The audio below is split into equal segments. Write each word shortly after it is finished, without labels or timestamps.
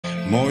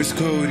Morse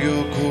code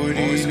your code,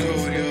 Morse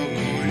code your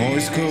code,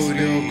 Morse code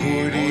your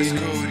code, Morse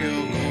code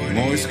your code,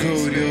 Morse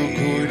code your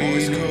code,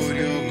 Morse code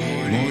your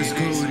code, Morse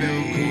code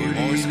your code,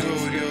 Morse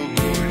code your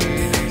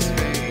coordinates,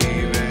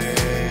 baby.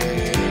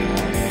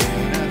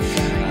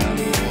 I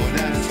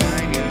wanna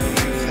find you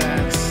if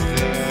that's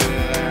the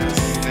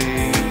last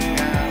thing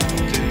I'll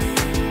do.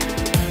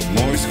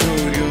 Morse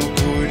code your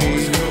code,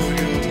 Morse code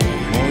your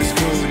code, Morse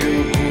code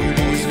your code,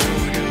 Morse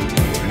code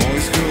your code,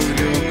 Morse code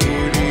your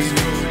code, Morse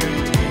code your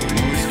code, Morse code your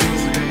code, Morse code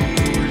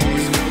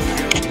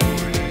your code.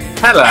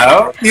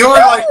 Hello.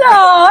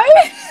 Hello.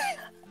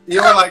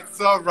 You were like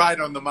so right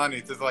on the money.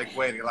 Just like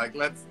waiting. Like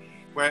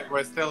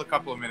we're still a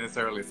couple of minutes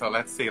early, so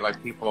let's see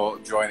like people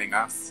joining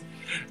us.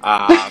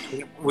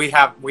 We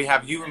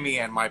have you, me,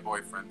 and my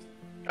boyfriend.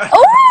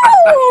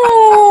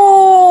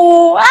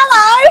 Oh,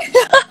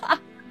 hello.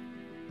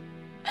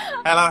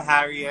 Hello,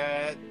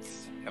 Harriet.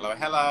 Hello,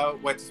 hello.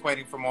 We're just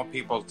waiting for more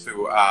people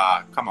to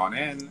come on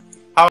in.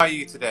 How are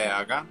you today,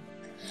 Aga?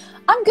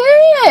 I'm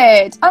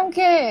good. I'm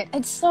good.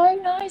 It's so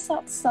nice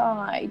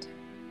outside.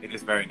 It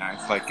is very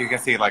nice. Like you can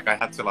see, like I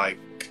had to like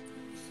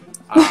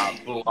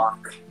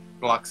block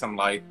some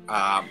light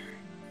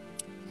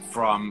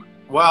from.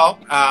 Well,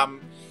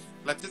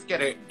 let's just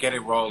get it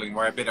rolling.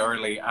 We're a bit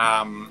early.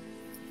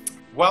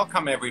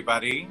 Welcome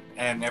everybody,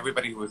 and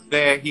everybody who is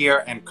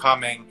here and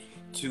coming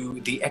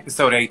to the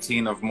episode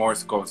 18 of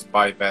Morse Codes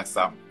by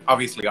Vesa.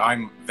 Obviously,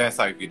 I'm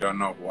Vesa. If you don't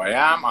know who I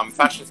am, I'm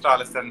fashion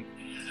stylist and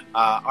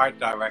art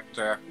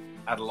director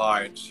at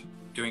large,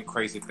 doing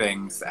crazy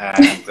things,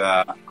 and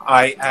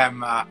I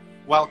am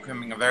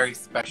welcoming a very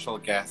special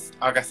guest,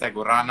 Aga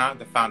Segurana,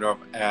 the founder of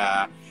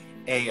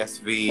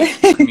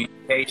ASV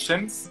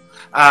Communications.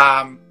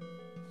 Guys,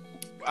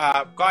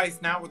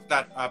 now with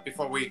that,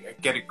 before we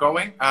get it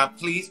going,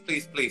 please,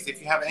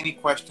 if you have any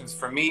questions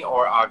for me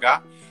or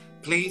Aga,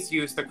 please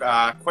use the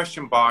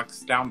question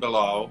box down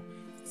below.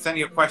 Send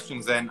your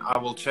questions in. I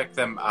will check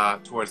them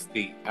towards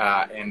the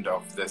end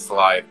of this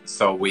live,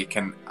 so we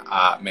can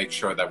make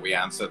sure that we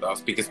answer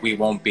those, because we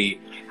won't be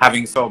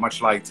having so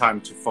much like time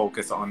to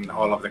focus on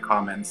all of the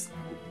comments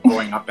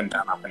going up and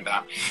down, up and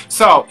down.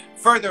 So,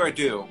 further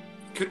ado,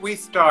 could we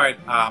start,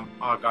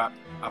 Aga,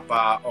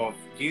 of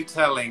you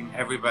telling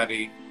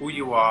everybody who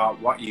you are,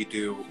 what you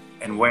do,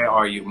 and where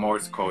are you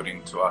Morse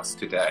coding to us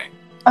today?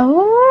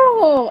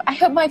 Oh, I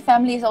hope my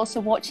family is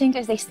also watching,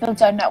 because they still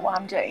don't know what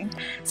I'm doing.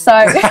 So,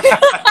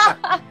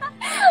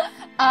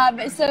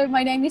 so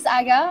my name is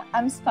Aga.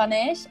 I'm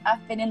Spanish.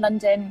 I've been in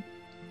London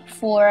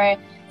for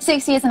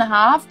 6 years and a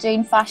half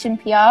doing fashion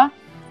PR,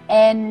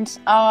 and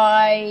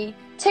I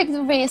took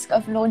the risk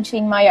of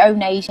launching my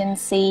own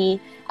agency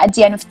at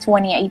the end of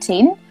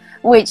 2018,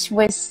 which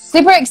was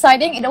super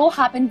exciting. It all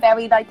happened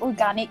very like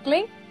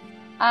organically.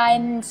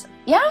 And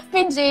yeah, I've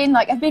been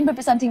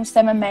representing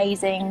some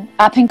amazing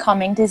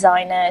up-and-coming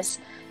designers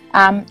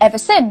ever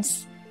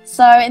since.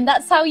 So, and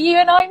that's how you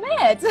and I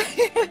met.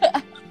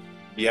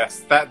 Yes,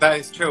 that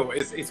is true.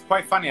 It's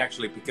quite funny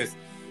actually, because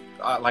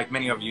like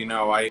many of you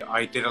know,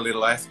 I did a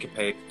little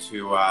escapade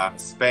to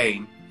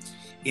Spain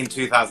in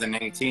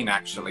 2018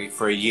 actually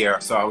for a year.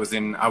 So I was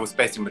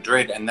based in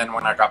Madrid, and then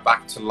when I got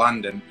back to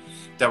London,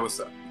 there was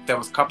a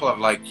couple of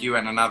like you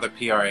and another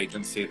PR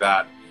agency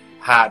that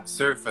had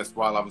surfaced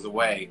while I was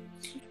away,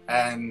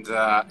 and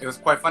it was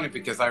quite funny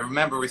because I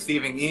remember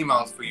receiving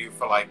emails for you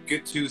for like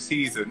good 2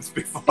 seasons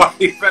before I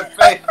even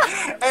paid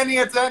any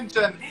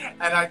attention,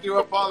 and I do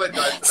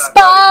apologize for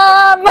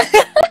that.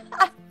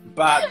 Spam!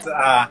 But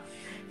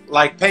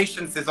like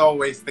patience is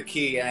always the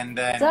key, and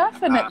then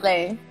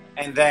Definitely.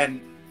 And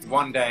then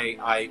one day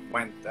I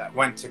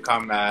went to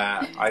come.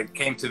 I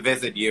came to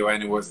visit you,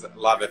 and it was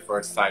love at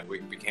first sight.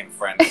 We became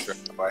friends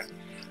straight away,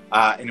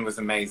 and it was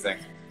amazing.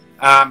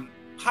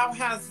 How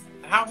has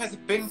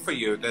it been for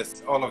you?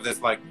 All of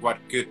this, like what,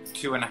 good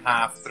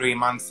 2.5, 3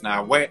 months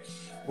now? We're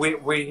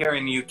here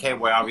in the UK,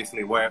 where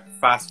obviously we're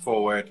fast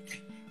forward,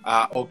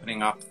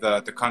 opening up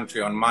the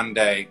country on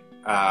Monday,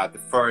 the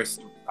first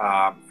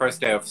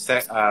day of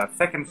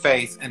second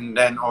phase, and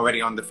then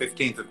already on the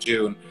 15th of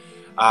June,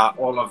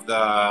 all of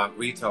the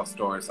retail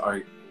stores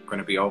are going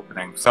to be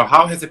opening. So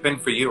how has it been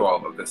for you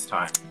all of this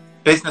time,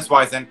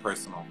 business-wise and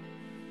personal?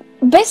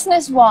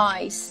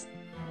 Business-wise,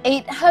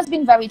 it has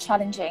been very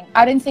challenging.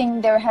 I don't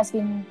think there has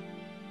been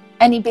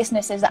any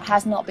businesses that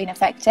has not been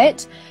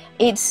affected.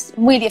 It's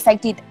really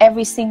affected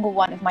every single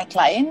one of my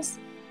clients.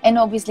 And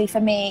obviously for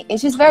me,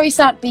 it's just very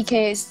sad,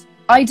 because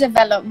I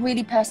develop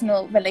really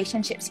personal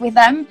relationships with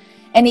them.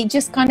 And it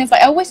just kind of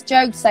like, I always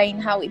joke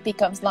saying how it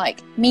becomes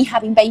like me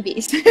having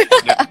babies.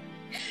 Yeah.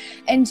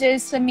 And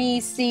just for me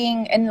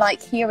seeing and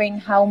like hearing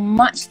how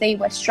much they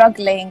were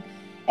struggling,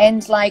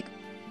 and like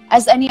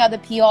as any other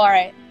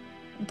PR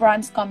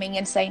brands coming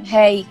and saying,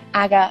 hey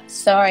Aga,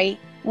 sorry,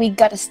 we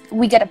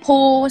gotta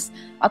pause,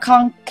 I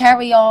can't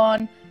carry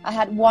on. I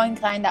had one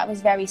client that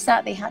was very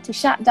sad. They had to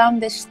shut down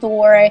this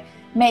store,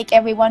 make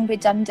everyone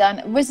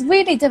redundant. It was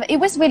really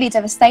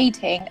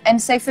devastating.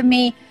 And so for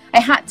me, I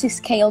had to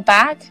scale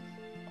back,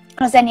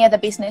 as any other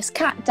business,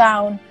 cut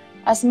down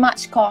as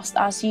much cost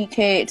as you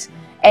could,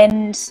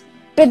 and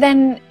But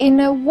then in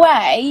a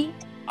way,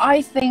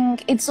 I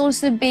think it's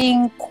also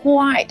been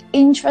quite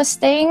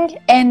interesting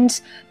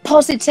and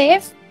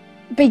positive,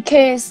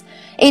 because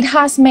it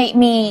has made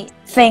me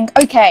think,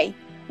 okay,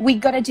 we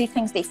got to do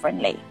things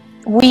differently.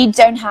 We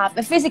don't have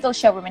a physical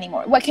showroom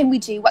anymore. What can we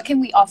do? What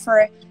can we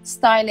offer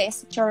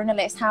stylists,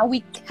 journalists? How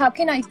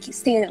can I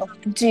still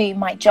do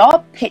my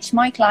job, pitch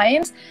my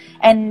clients,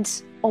 and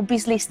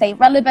obviously stay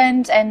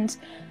relevant and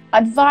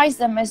advise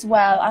them as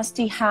well as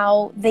to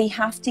how they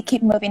have to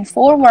keep moving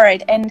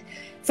forward. And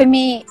for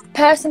me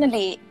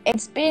personally,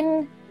 it's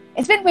been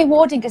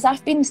rewarding, because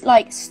I've been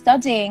like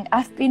studying,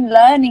 I've been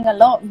learning a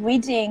lot,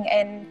 reading,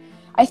 and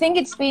I think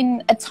it's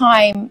been a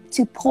time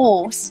to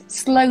pause,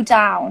 slow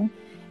down,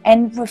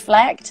 and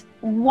reflect.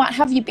 What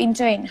have you been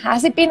doing?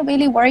 Has it been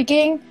really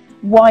working?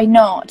 Why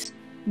not?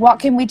 What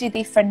can we do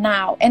different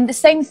now? And the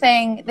same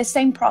thing, the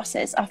same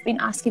process, I've been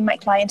asking my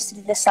clients to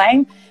do the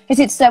same, because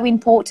it's so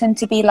important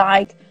to be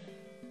like,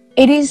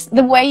 it is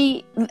the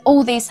way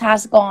all this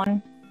has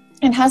gone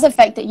and has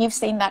affected, you've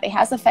seen that it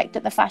has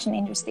affected the fashion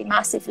industry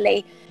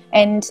massively,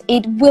 and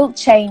it will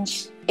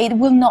change. It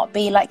will not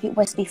be like it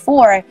was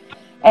before.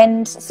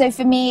 And so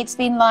for me, it's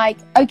been like,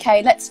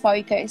 okay, let's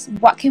focus.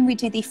 What can we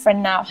do different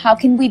now? How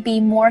can we be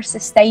more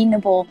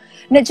sustainable,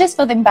 not just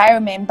for the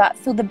environment, but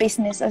for the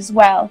business as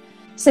well?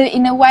 So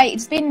in a way,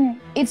 it's been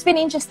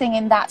interesting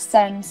in that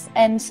sense,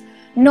 and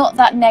not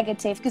that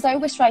negative, because I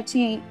always try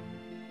to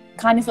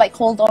kind of like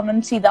hold on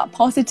to that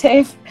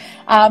positive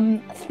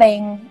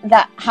thing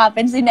that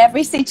happens in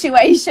every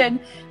situation,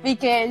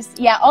 because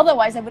yeah,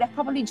 otherwise I would have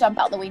probably jumped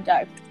out the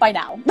window by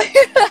now.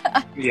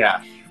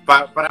 Yeah.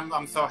 But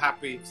I'm so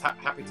happy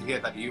to hear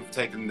that you've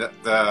taken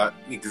the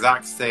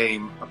exact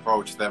same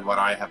approach that what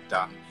I have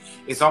done.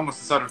 It's almost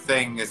the sort of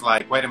thing is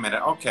like, wait a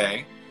minute,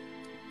 okay,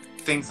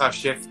 things are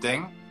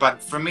shifting.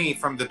 But for me,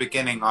 from the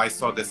beginning, I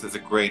saw this as a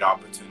great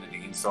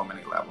opportunity in so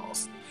many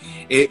levels.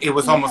 It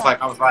was almost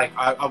like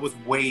I was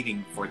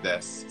waiting for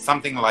this,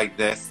 something like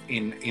this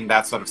in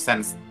that sort of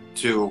sense,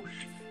 to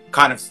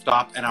kind of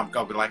stop, and I'm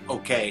going to be like,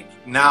 okay,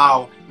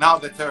 now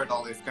the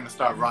turtle is going to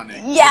start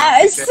running.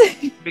 Yes.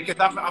 Because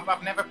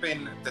I've never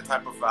been the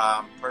type of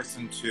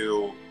person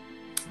to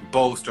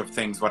boast of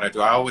things what I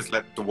do. I always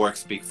let the work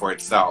speak for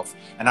itself,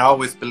 and I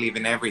always believe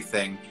in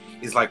everything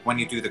is like, when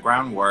you do the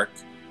groundwork,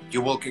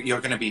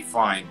 you're going to be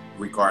fine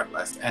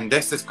regardless. And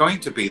this is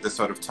going to be the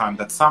sort of time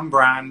that some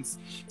brands,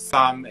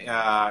 some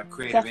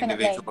creative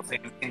individuals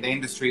in the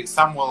industry,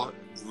 some will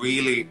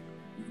really,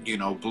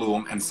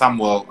 bloom, and some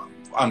will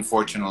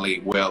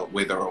unfortunately will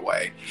wither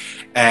away.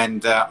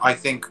 And I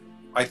think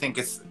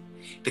it's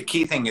the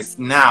key thing is,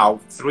 now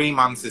 3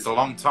 months is a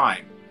long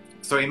time.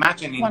 So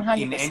imagine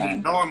in any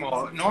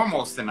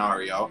normal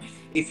scenario,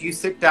 if you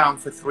sit down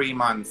for 3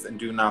 months and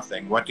do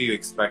nothing, what do you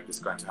expect is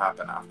going to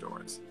happen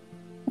afterwards?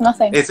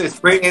 Nothing. It's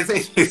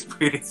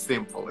pretty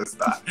simple as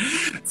that.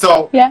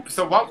 So yeah.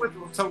 So what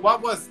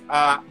was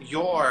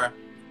your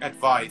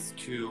advice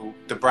to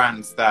the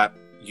brands that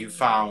you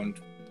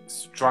found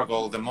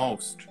struggle the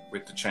most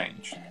with the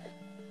change?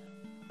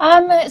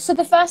 So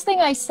the first thing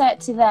I said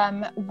to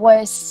them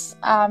was,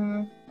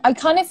 I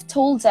kind of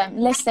told them,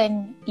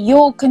 listen,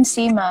 your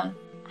consumer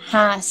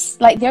has,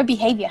 like, their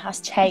behavior has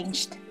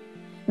changed.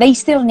 They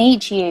still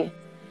need you.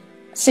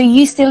 So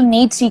you still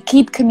need to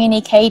keep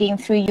communicating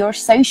through your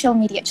social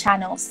media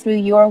channels,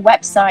 through your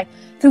website,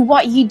 through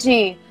what you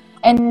do.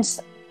 And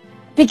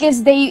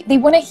because they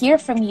want to hear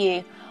from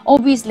you.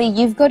 Obviously,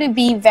 you've got to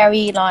be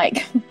very,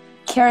 like,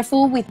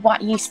 careful with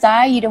what you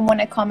say. You don't want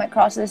to come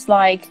across as,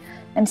 like,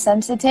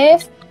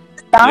 insensitive.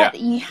 But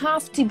you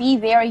have to be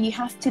there. You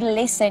have to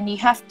listen. You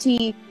have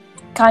to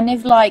kind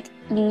of, like,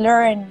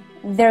 learn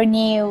their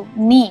new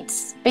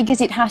needs,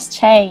 because it has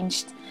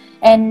changed.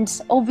 And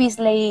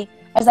obviously,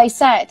 as I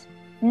said,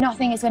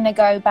 nothing is going to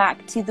go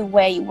back to the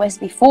way it was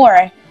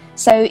before.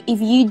 So if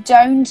you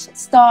don't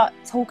start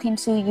talking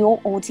to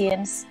your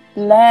audience,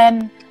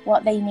 learn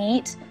what they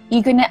need,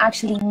 you're going to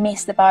actually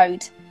miss the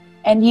boat,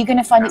 and you're going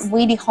to find it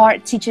really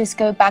hard to just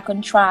go back on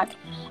track.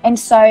 And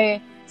so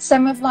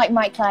some of, like,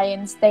 my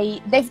clients,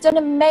 they've done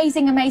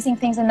amazing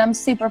things, and I'm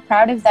super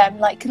proud of them,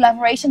 like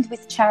collaborations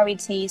with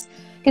charities,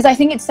 because I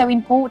think it's so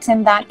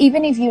important that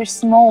even if you're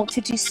small, to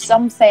do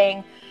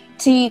something,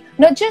 to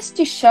not just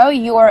to show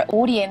your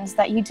audience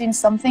that you're doing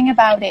something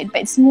about it,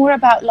 but it's more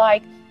about,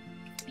 like,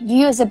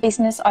 you as a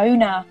business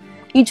owner,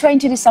 you're trying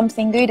to do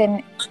something good.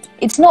 And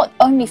it's not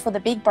only for the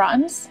big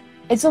brands,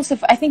 it's also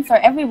I think for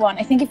everyone.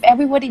 I think if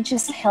everybody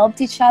just helped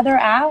each other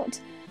out,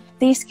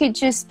 this could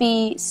just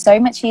be so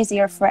much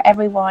easier for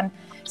everyone.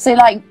 So,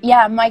 like,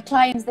 yeah, my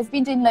clients, they've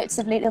been doing loads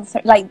of little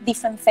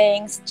different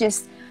things,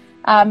 just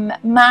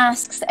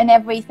masks and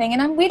everything,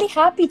 and I'm really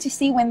happy to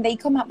see when they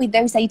come up with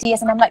those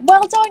ideas, and I'm like,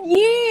 well done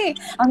you.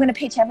 I'm going to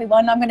pitch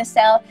everyone, I'm going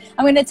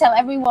to tell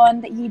everyone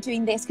that you're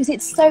doing this, because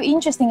it's so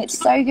interesting. It's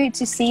so good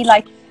to see,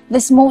 like, the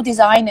small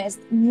designers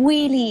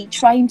really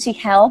trying to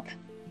help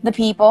the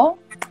people.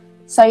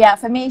 So yeah,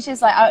 for me it's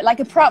just like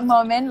a proud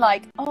moment,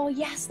 like, oh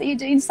yes, you're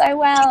doing so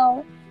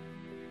well.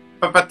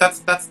 But that's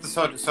the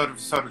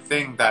sort of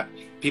thing that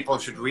people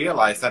should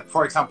realize that,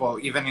 for example,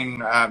 even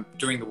in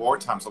during the war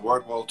times of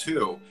World War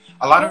II,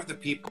 a lot of the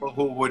people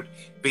who would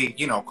be,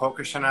 you know,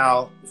 Coco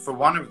Chanel, for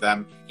one of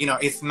them, you know,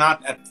 it's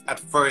not at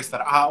first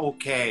that,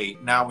 okay,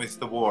 now is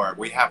the war,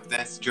 we have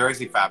this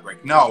jersey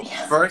fabric. No,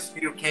 first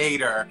you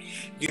cater,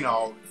 you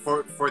know,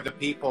 for the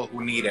people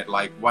who need it,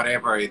 like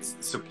whatever, it's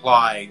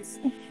supplies,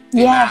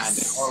 demand,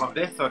 and all of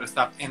this sort of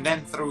stuff. And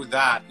then through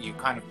that, you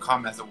kind of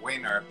come as a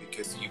winner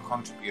because you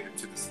contributed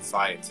to the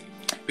society.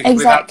 Because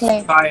without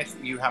society,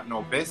 you have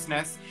no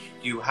business,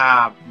 you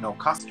have no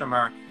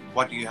customer.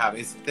 What do you have?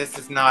 This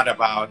is not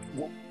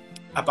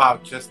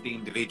about just the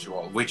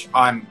individual, which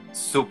I'm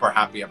super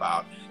happy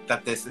about,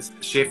 that this is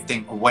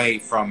shifting away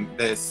from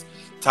this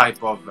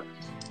type of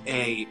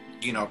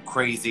you know,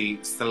 crazy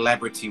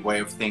celebrity way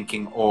of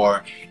thinking,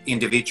 or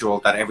individual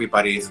that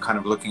everybody is kind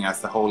of looking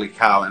as the holy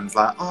cow and it's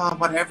like, oh,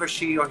 whatever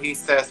she or he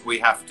says we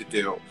have to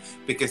do,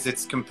 because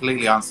it's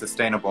completely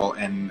unsustainable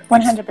and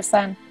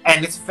 100%.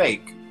 And it's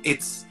fake.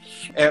 It's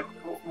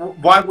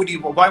why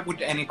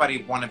would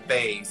anybody want to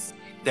base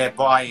their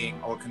buying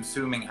or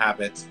consuming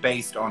habits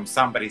based on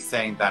somebody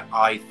saying that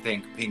I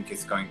think pink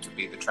is going to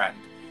be the trend?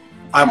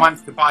 I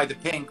want to buy the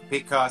pink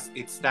because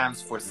it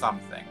stands for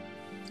something.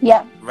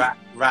 Yeah.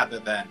 Rather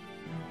than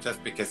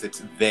just because it's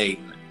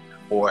vain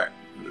or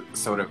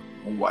sort of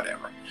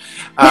whatever.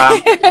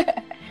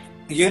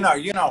 You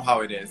know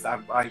how it is.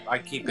 I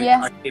keep it.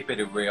 I keep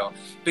it real,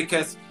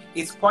 because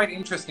it's quite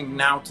interesting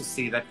now to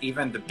see that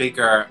even the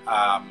bigger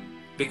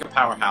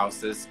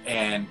powerhouses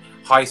and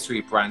high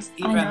street brands,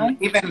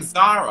 even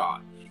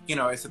Zara, you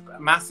know, is a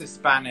massive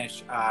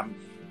Spanish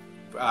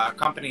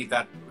company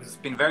that has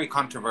been very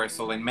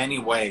controversial in many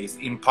ways,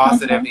 in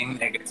positive, in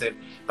negative.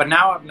 But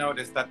now I've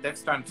noticed that they've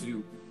started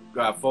to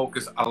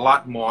focus a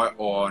lot more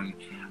on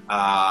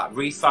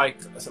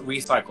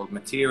recycled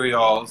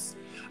materials.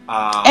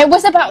 It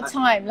was about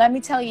time, let me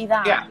tell you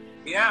that.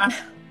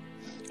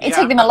 It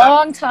took them a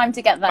long time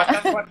to get there.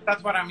 But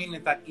that's what I mean,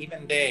 is that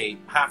even they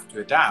have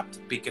to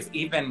adapt, because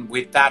even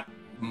with that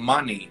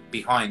money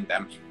behind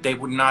them, they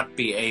would not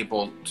be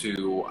able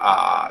to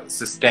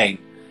sustain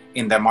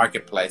in their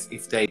marketplace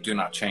if they do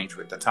not change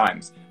with the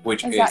times,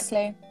 which is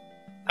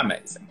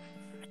amazing.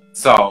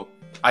 So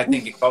I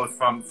think it goes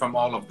from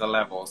all of the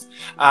levels.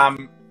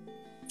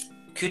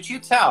 Could you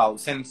tell,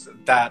 since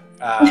that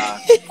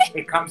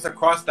it comes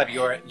across that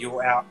you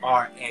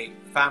are a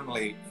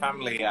family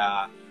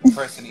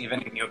person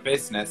even in your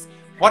business,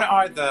 what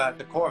are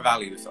the core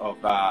values of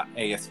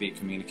ASV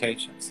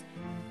Communications?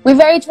 We're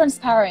very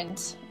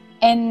transparent,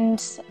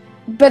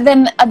 but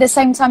then at the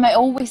same time I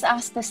always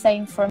ask the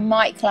same from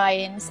my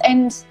clients,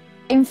 and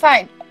in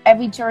fact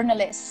every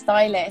journalist,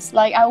 stylist,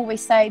 like I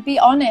always say, be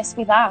honest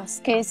with us,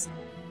 because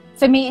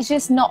for me it's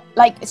just not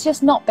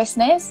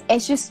business,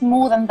 it's just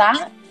more than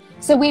that.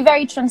 So we're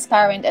very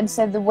transparent, and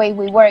so the way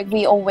we work,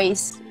 we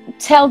always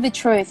tell the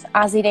truth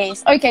as it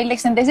is. Okay,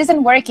 listen, this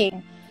isn't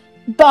working,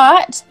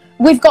 but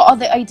we've got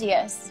other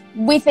ideas.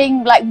 We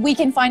think like we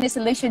can find a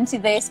solution to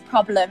this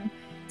problem.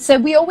 So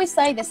we always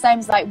say the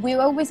same, like we're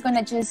always going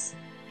to just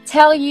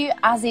tell you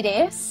as it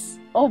is,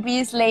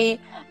 obviously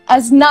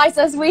as nice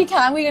as we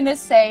can, we're going to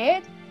say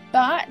it,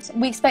 but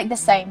we expect the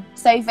same.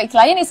 So if a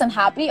client is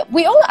unhappy,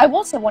 I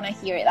also want to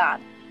hear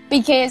that,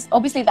 because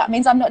obviously that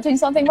means I'm not doing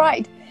something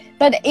right.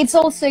 But it's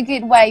also a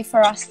good way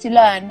for us to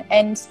learn,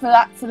 and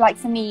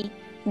for me,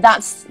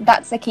 that's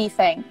the key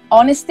thing.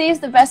 Honesty is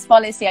the best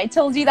policy. I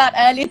told you that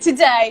earlier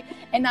today,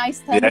 and I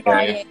stand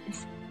by it.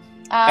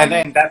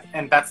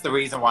 And that's the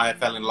reason why I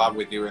fell in love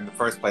with you in the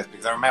first place,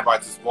 because I remember I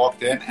just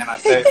walked in and I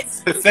said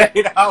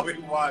it how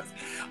it was.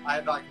 I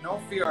had like no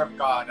fear of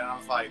God, and I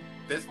was like,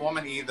 this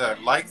woman either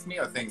likes me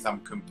or thinks I'm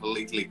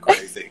completely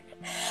crazy.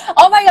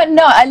 Oh my God,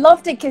 no, I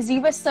loved it because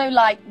you were so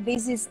like,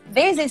 this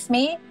is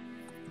me.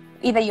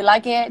 Either you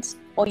like it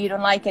or you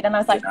don't like it. And I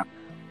was like, I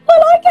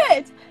like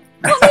it.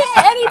 Come here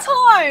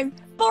anytime.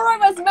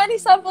 Borrow as many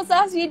samples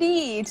as you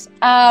need.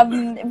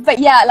 But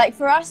yeah, like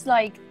for us,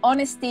 like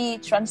honesty,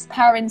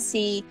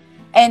 transparency,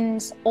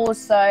 and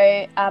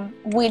also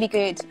really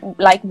good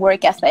like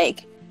work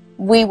ethic.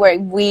 We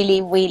work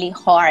really, really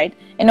hard.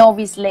 And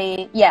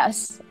obviously,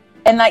 yes.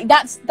 And like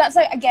that's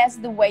I guess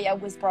the way I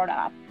was brought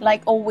up.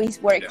 Like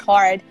always work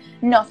hard.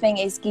 Nothing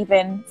is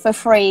given for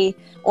free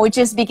or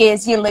just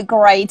because you look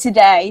great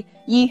today.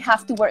 You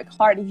have to work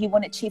hard if you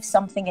want to achieve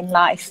something in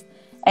life.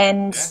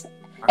 And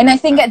I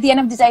think at the end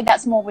of the day,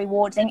 that's more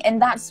rewarding.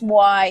 And that's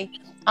why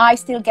I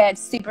still get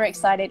super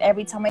excited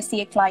every time I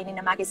see a client in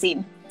a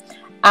magazine.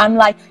 I'm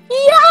like,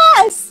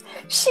 yes,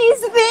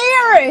 she's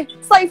there.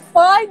 It's like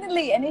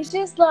finally. And it's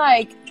just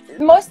like,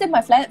 most of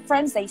my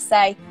friends, they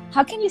say,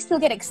 how can you still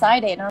get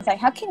excited? And I was like,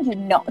 how can you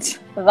not?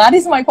 That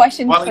is my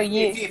question for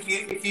you.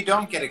 If you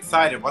don't get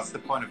excited, what's the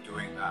point of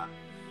doing that?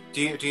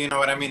 Do you know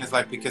what I mean? It's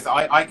like, because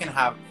I can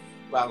have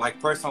like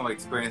personal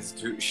experience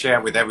to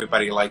share with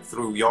everybody, like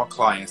through your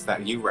clients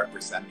that you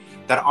represent,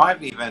 that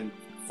I've even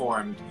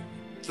formed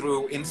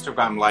through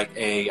Instagram, like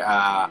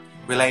a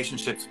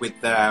relationships with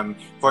them.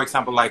 For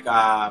example, like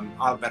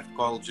Albert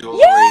Gold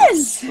Jewelry.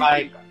 Yes!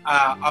 Like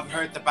I've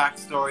heard the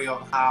backstory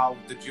of how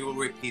the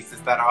jewelry pieces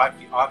that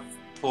I've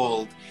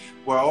pulled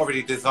were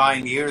already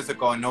designed years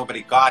ago and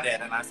nobody got it,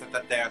 and I said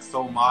that they are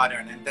so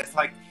modern, and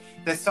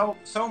there's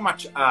so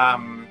much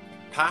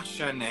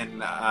passion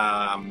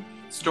and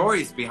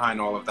stories behind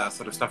all of that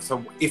sort of stuff.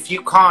 So if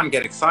you can't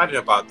get excited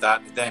about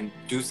that, then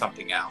do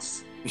something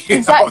else.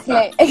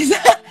 Exactly,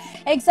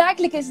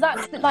 exactly, because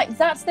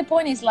that's the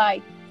point. Is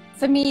like,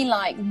 for me,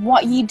 like,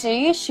 what you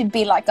do should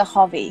be like a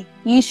hobby.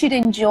 You should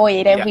enjoy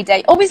it every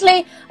day.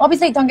 Obviously,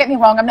 don't get me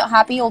wrong, I'm not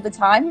happy all the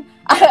time.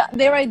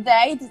 There are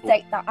days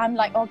that I'm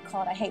like, oh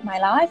God, I hate my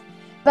life.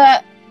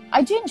 But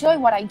I do enjoy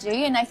what I do,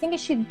 and I think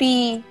it should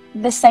be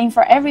the same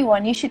for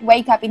everyone. You should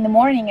wake up in the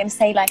morning and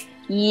say like,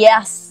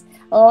 yes,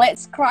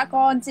 let's crack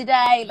on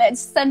today. Let's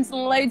send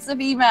loads of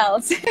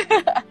emails.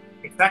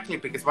 Exactly,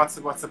 because what's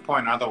the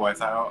point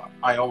otherwise?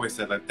 I always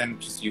say that then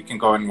just you can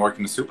go and work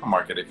in the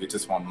supermarket if you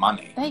just want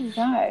money. There you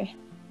go.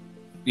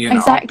 You know,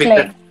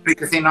 exactly.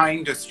 Because in our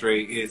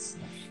industry is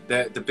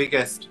the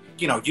biggest,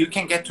 you know, you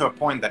can get to a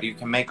point that you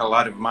can make a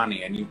lot of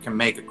money and you can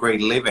make a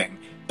great living,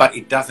 but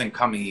it doesn't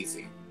come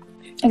easy.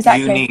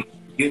 Exactly.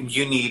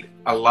 You need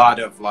a lot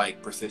of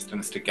like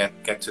persistence to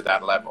get to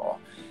that level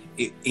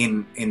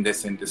in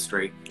this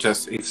industry.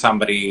 Just if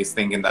somebody is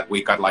thinking that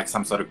we got like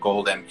some sort of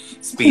golden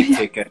speed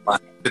ticket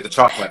to the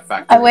chocolate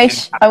factory.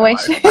 I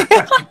wish.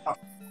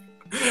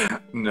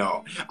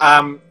 No.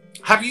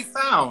 Have you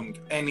found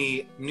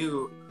any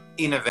new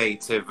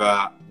innovative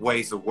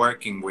ways of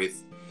working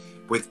with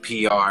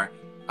PR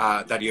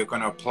that you're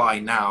going to apply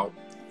now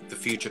the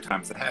future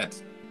times ahead?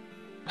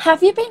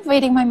 Have you been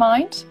reading my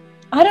mind?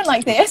 I don't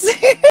like this.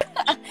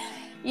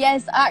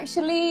 Yes,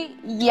 actually,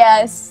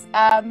 yes.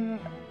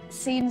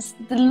 Since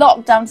the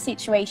lockdown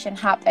situation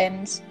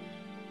happened,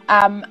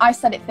 I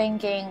started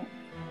thinking,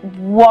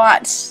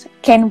 what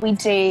can we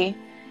do?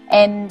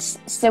 And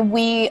so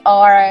we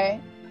are,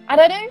 I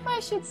don't know if I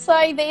should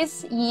say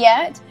this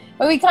yet,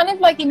 but we're kind of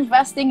like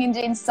investing in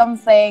doing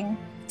something.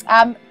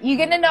 You're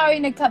gonna know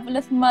in a couple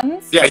of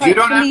months. Yeah, you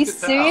don't have to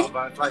soon. tell,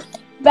 but like...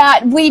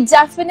 But we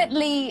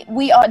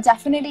are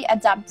definitely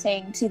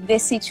adapting to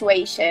this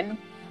situation.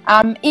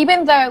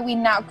 Even though we're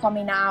now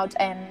coming out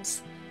and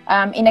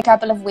in a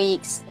couple of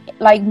weeks,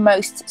 like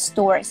most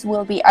stores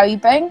will be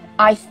open,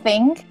 I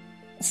think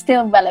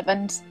still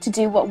relevant to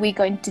do what we're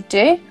going to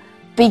do,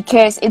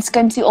 because it's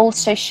going to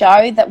also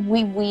show that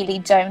we really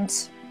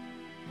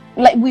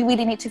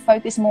need to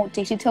focus more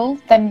digital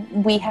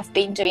than we have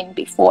been doing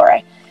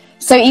before.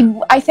 So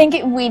I think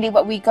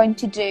what we're going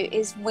to do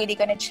is really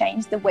going to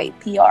change the way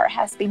PR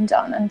has been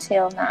done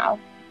until now.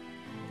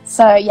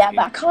 So yeah,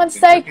 but I can't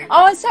say,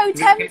 oh, so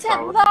tempted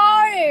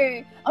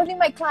though. Only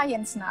my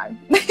clients know.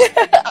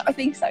 I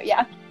think so,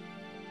 yeah.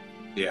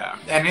 Yeah,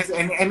 and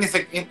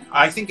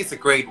I think it's a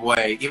great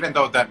way, even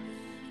though that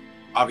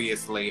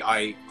obviously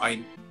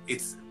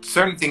it's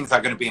certain things are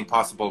going to be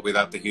impossible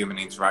without the human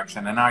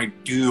interaction, and I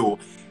do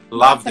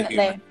love the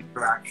human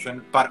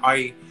interaction, but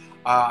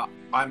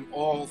I'm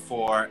all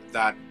for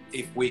that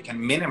if we can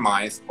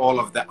minimize all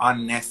of the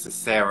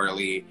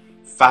unnecessarily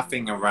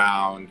faffing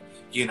around,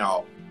 you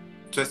know,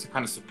 just to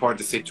kind of support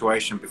the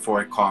situation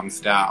before it calms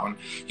down,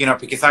 you know,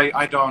 because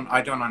I don't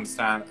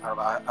understand.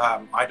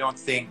 I don't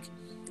think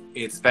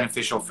it's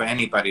beneficial for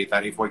anybody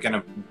that if we're going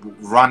to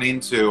run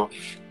into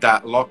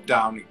that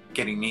lockdown,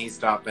 getting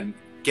eased up and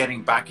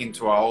getting back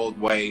into our old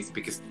ways,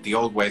 because the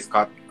old ways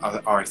got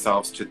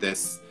ourselves to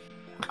this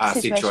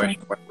situation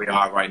where we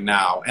are right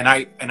now. And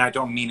I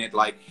don't mean it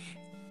like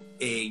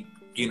a,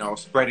 you know,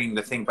 spreading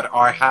the thing, but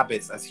our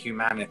habits as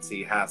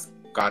humanity has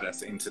got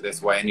us into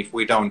this way. And if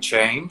we don't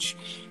change,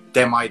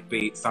 there might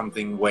be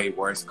something way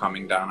worse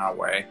coming down our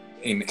way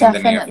in the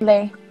near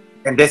future.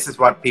 And this is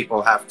what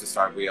people have to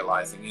start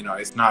realizing, you know,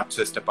 it's not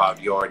just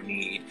about your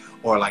need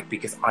or like,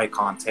 because I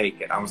can't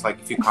take it. I was like,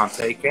 if you can't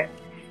take it,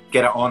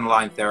 get an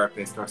online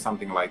therapist or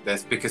something like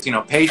this, because, you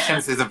know,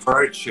 patience is a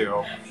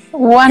virtue.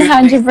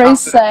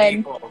 100%.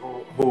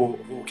 People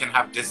who can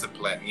have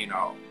discipline, you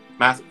know,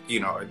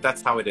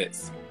 that's how it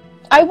is.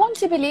 I want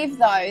to believe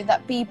though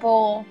that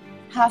people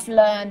have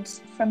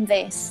learned from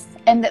this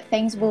and that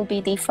things will be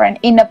different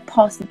in a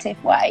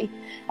positive way.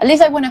 At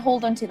least I want to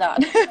hold on to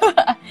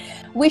that.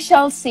 We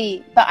shall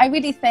see. But I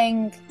really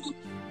think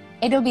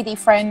it'll be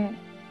different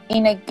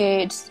in a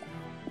good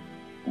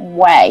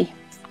way.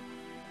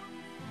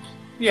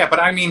 Yeah, but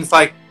I mean, it's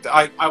like,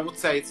 I would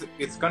say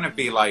it's going to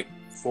be like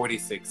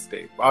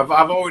 40-60. I've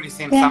already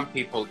seen some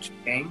people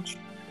change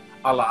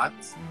a lot.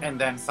 And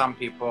then some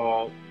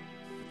people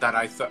that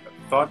I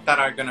thought that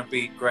are going to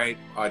be great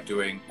are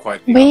doing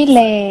quite the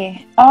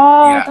Really?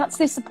 Oh, that's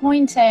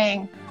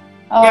disappointing.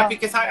 Oh. Yeah,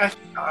 because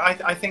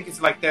I think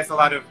it's like there's a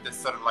lot of this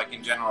sort of like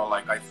in general,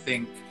 like I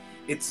think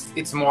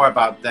it's more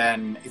about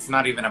then, it's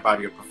not even about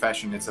your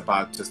profession, it's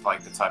about just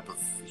like the type of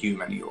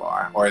human you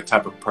are or the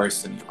type of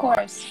person you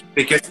are.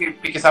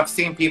 Because I've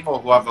seen people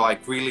who have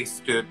like really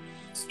stood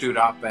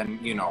up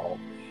and, you know,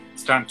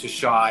 starting to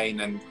shine,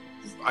 and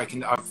I've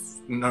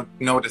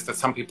noticed that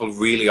some people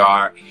really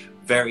are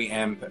very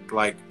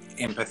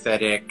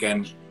empathetic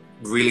and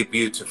really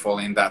beautiful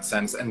in that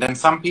sense. And then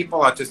some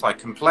people are just like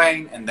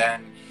complain, and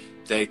then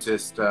they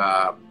just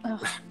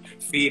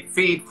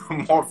feed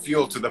more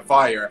fuel to the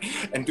fire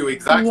and do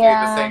exactly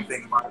the same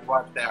thing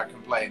what they are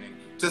complaining.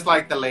 Just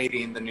like the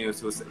lady in the news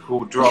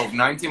who drove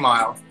 90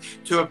 miles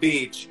to a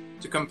beach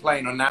to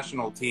complain on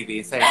national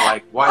TV, saying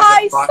like, why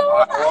the fuck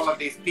are all of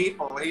these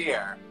people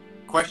here?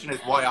 Question is,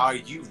 why are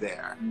you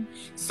there?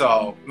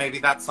 So maybe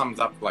that sums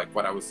up like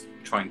what I was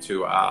trying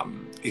to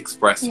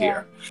express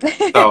here.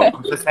 So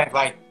I'm just saying,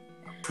 like,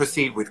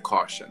 proceed with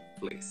caution,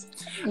 please.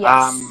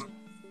 Yes.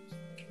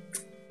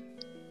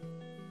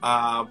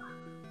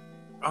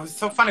 It was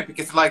so funny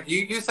because like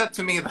you said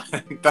to me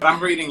that I'm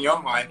reading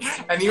your mind,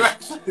 and you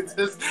actually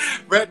just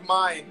read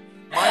mine.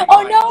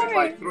 Oh no! With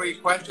like 3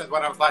 questions,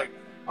 but I was like,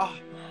 oh,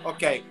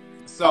 okay.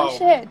 So. Oh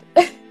shit!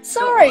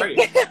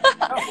 Sorry.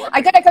 I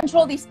gotta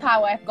control this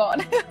power I've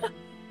got.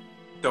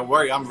 Don't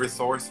worry, I'm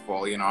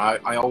resourceful. You know,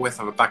 I always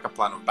have a backup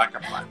plan of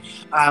backup plan.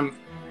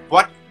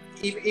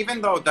 Even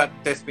though that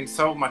there's been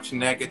so much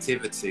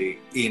negativity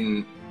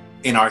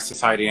in our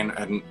society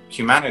and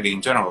humanity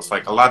in general, it's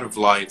like a lot of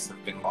lives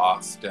have been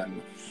lost, and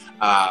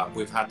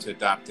we've had to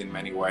adapt in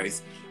many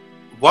ways.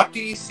 What do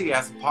you see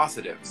as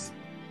positives?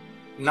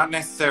 Not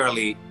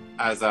necessarily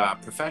as a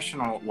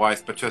professional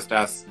wise, but just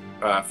as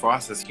for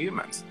us as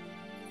humans.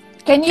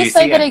 Can you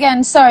say that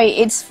again? Sorry,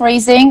 it's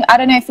freezing. I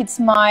don't know if it's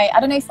I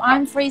don't know if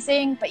I'm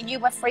freezing, but you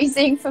were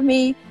freezing for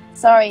me.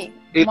 Sorry.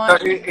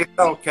 It's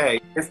okay.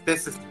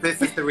 This is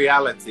the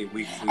reality.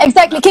 We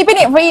exactly, keeping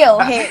it real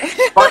here.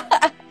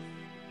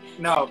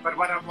 No, but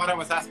what I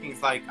was asking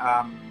is like,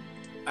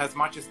 as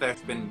much as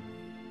there's been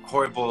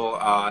horrible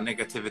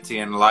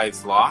negativity and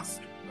lives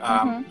lost,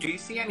 do you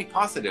see any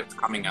positives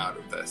coming out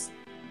of this?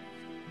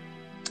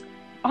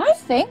 I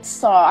think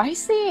so.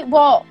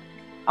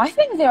 I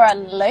think there are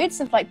loads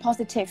of like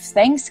positive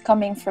things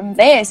coming from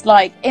this.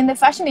 Like in the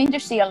fashion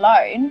industry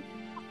alone,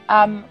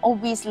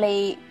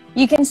 obviously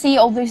you can see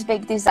all those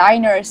big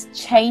designers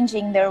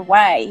changing their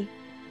way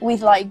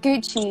with like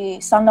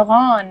Gucci, Saint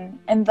Laurent,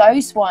 and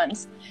those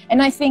ones.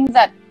 And I think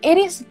that it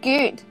is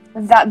good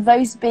that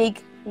those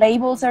big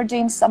labels are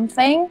doing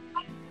something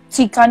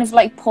to kind of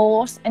like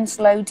pause and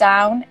slow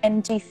down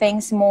and do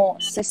things more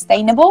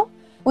sustainable,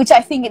 which I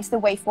think it's the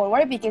way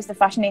forward, because the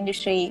fashion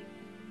industry,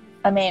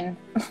 I mean,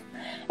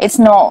 it's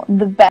not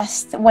the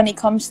best when it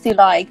comes to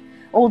like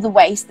all the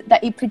waste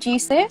that it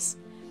produces.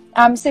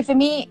 So for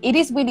me, it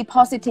is really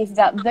positive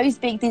that those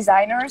big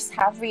designers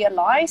have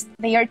realized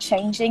they are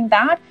changing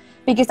that,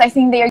 because I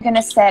think they are going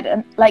to set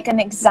an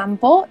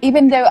example.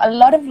 Even though a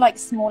lot of like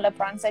smaller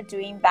brands are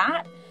doing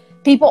that,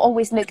 people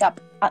always look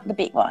up at the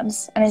big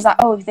ones and it's like,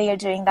 oh, if they are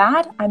doing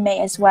that, I may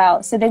as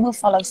well. So they will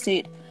follow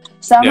suit.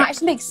 So I'm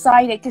actually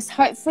excited, because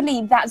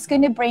hopefully that's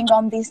going to bring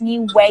on this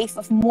new wave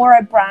of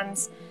more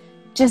brands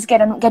just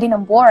getting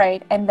on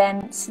board and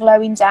then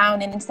slowing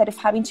down, and instead of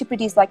having to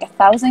produce like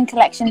 1,000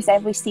 collections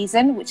every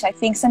season, which I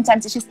think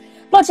sometimes it's just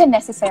not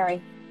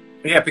unnecessary.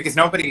 Yeah, because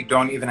nobody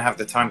don't even have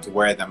the time to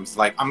wear them. It's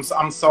like,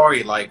 I'm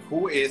sorry, like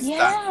who is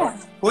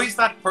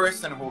that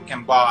person who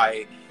can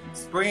buy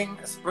spring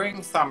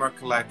summer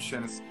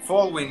collections,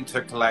 fall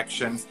winter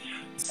collections,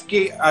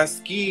 ski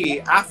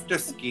after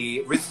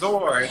ski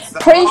resorts,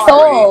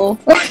 pre-fall.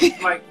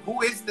 like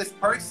who is this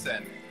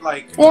person?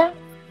 Like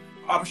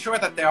I'm sure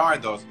that there are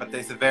those, but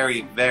there's a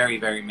very, very,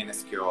 very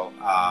minuscule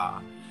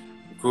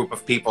group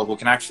of people who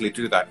can actually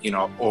do that, you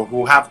know, or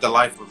who have the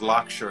life of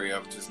luxury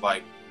of just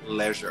like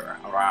leisure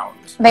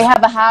around. They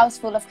have a house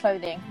full of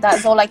clothing.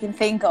 That's all I can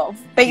think of,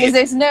 because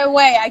there's no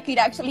way I could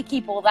actually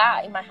keep all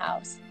that in my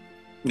house.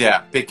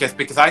 Yeah,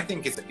 because I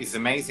think it's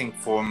amazing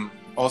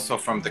also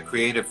from the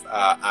creative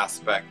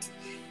aspect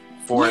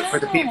for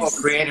the people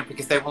creating,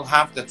 because they will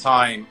have the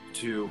time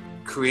to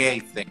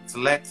create things,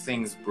 let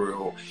things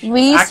brew,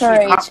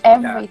 research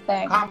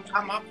everything,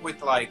 come up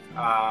with like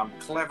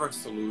clever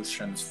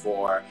solutions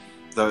for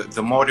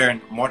the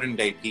modern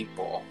day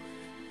people,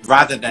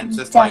 rather than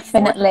just like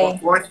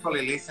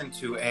forcefully listen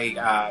to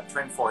a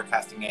trend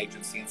forecasting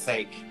agency and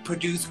say,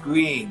 produce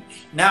green.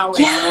 Now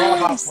it's all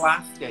about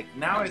plastic.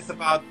 Now it's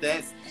about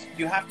this.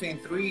 You have to, in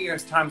 3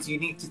 years' time, you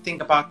need to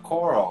think about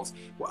corals.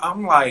 Well,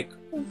 I'm like,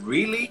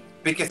 really?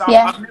 Because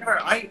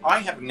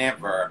I have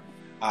never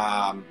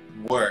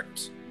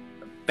worked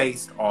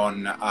based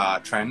on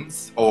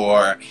trends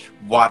or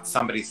what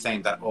somebody's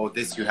saying that, oh,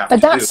 this you have to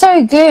do. But that's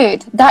so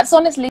good. That's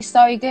honestly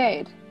so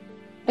good.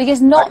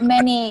 Because not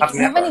many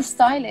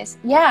stylists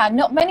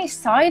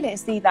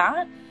do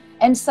that.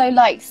 And so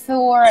like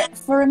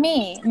for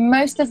me,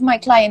 most of my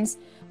clients,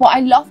 what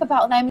I love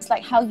about them is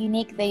like how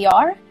unique they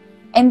are,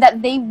 and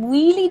that they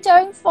really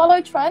don't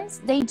follow trends.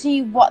 They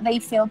do what they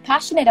feel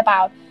passionate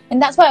about.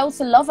 And that's what I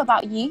also love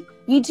about you.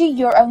 You do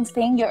your own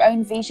thing, your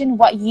own vision,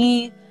 what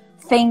you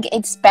think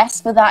it's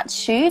best for that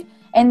shoot.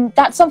 And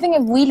that's something I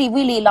really,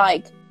 really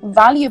like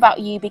value about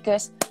you,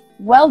 because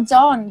well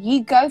done,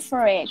 you go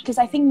for it. Because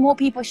I think more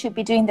people should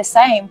be doing the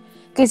same.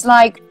 Because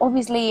like,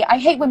 obviously, I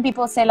hate when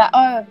people say like,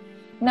 oh,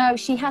 no,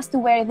 she has to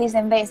wear this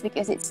and this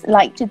because it's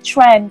like the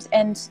trend.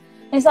 And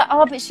it's like,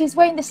 oh, but she's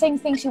wearing the same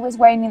thing she was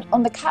wearing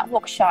on the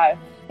catwalk show.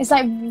 It's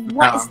like,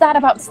 what is that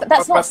about?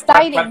 That's not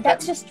styling,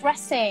 that's just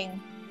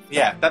dressing.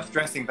 Yeah, that's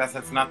dressing. That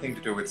has nothing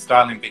to do with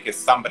styling because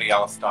somebody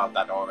else styled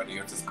that already.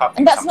 You're just copying.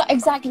 And that's not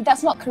exactly,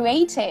 that's not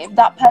creative.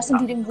 That person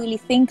didn't really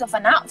think of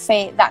an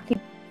outfit that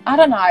could, I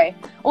don't know,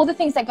 all the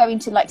things that go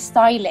into like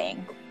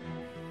styling.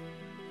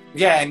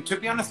 Yeah, and to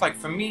be honest, like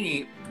for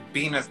me,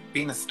 being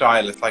a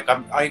stylist, like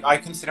I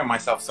consider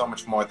myself so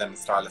much more than a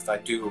stylist. I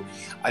do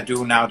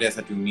nowadays.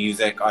 I do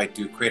music. I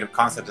do creative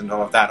concept and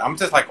all of that. I'm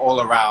just like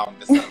all around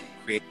this sort of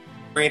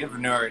creative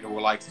nerd who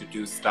likes to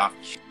do stuff.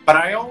 But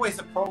I always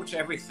approach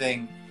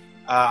everything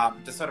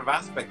the sort of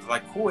aspect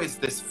like, who is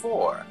this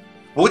for?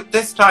 Would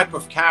this type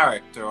of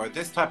character or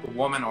this type of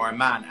woman or a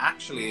man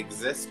actually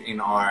exist in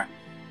our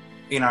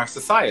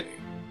society?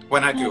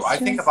 When I do, I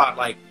think about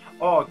like,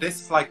 oh, this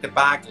is like the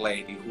bag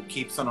lady who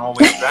keeps on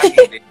always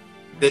dragging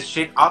this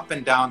shit up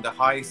and down the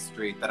high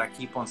street that I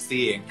keep on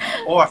seeing.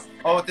 Or,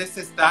 oh, this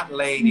is that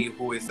lady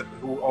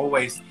who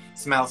always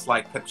smells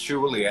like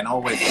patchouli and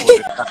always goes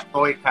to that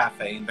toy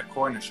cafe in the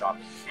corner shop.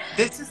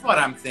 This is what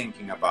I'm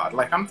thinking about.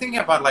 Like, I'm thinking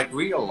about like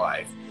real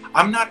life.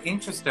 I'm not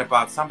interested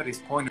about somebody's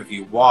point of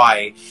view.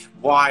 Why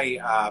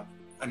a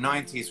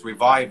 90s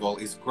revival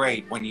is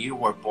great when you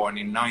were born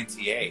in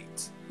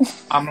 98.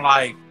 I'm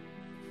like,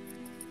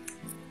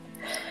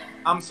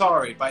 I'm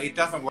sorry, but it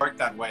doesn't work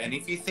that way. And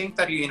if you think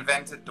that you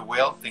invented the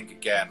wheel, think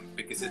again,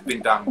 because it's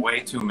been done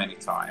way too many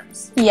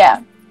times.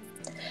 Yeah.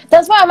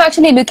 That's why I'm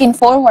actually looking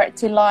forward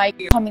to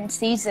like coming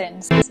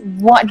seasons,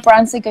 what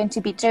brands are going to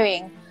be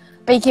doing.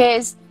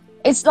 Because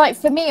it's like,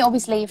 for me,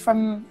 obviously,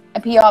 from a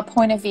PR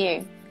point of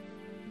view,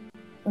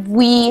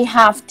 we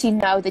have to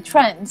know the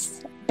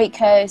trends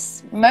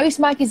because most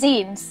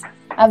magazines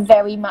are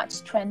very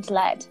much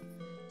trend-led.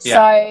 Yeah.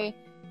 So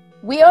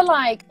we are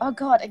like, oh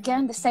God,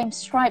 again, the same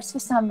stripes for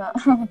summer,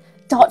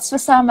 dots for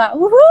summer.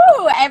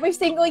 Woohoo! Every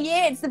single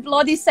year, it's the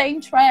bloody same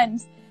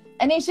trends.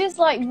 And it's just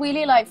like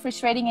really like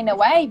frustrating in a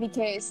way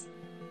because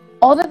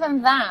other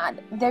than that,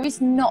 there is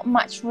not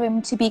much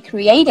room to be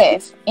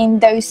creative in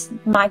those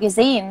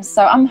magazines.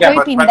 So I'm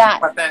hoping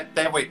but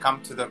then we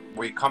come to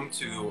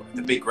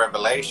the big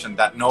revelation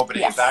that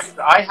nobody is actually.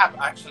 I have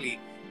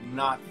actually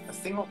not a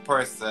single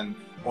person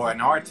or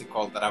an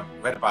article that I've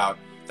read about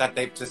that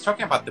they're just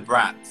talking about the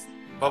brands.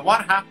 But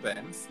what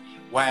happens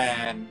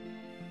when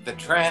the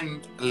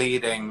trend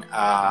leading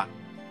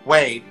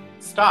wave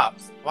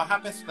stops? What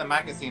happens to the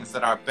magazines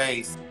that are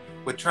based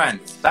with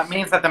trends? That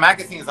means that the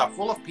magazines are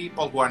full of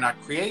people who are not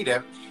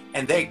creative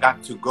and they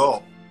got to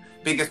go.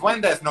 Because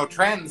when there's no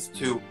trends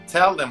to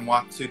tell them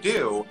what to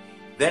do,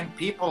 then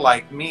people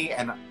like me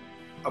and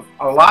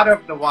a lot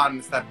of the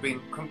ones that have been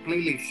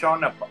completely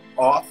shown up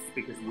off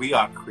because we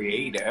are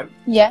creative,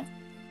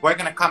 we're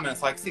going to come and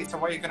it's like, see, so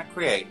what are you going to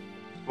create?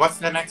 What's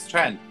the next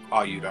trend?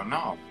 Oh, you don't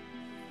know.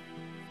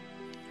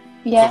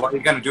 Yeah. So what are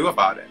you going to do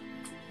about it?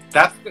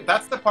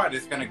 That's the part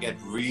that's going to get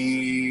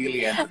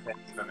really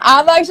entertaining for me.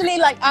 I'm actually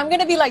like, I'm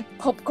going to be like,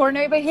 popcorn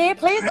over here,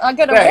 please. I'm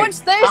going to watch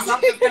this. I'm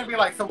not just going to be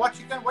like, so what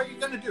are you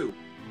going to do?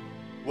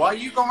 What are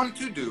you going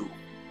to do?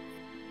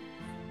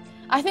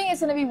 I think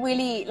it's going to be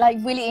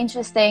really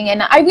interesting.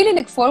 And I really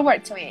look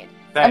forward to it.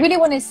 I really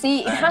want to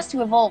see, it has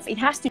to evolve. It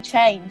has to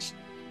change.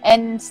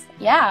 And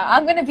yeah,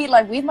 I'm going to be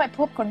like with my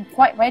popcorn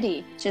quite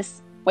ready.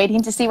 Just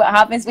waiting to see what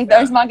happens with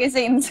those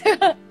magazines.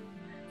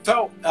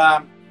 So,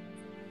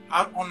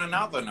 on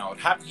another note,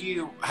 have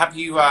you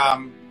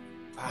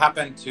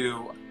happened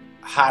to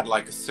had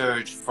like a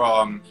surge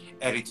from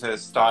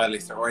editors,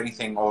 stylists, or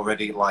anything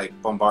already like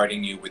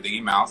bombarding you with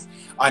emails?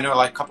 I know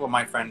like a couple of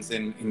my friends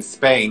in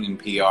Spain in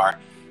PR,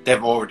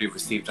 they've already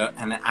received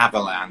an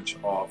avalanche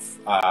of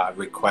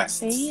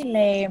requests.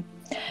 Really?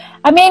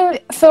 I mean,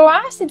 for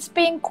us, it's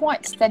been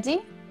quite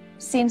steady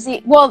since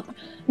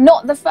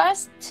not the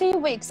first 2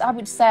 weeks, I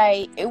would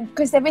say,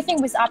 because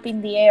everything was up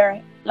in the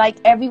air. Like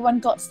everyone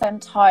got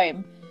sent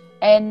home.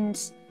 And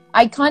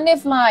I kind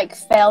of like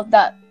felt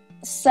that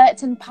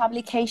certain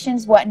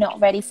publications were not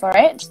ready for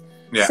it.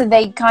 Yeah. So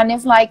they kind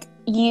of like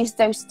used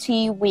those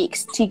 2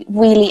 weeks to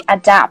really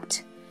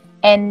adapt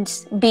and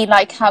be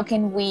like, how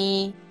can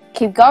we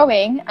keep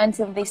going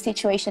until this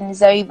situation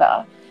is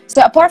over?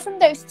 So apart from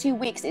those 2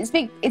 weeks, it's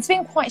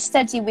been quite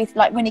steady with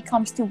like when it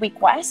comes to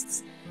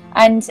requests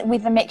and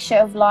with a mixture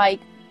of like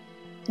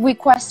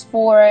requests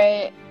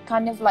for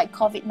kind of like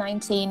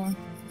COVID-19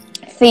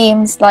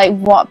 themes, like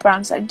what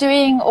brands are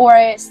doing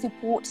or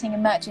supporting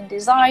emerging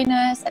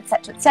designers,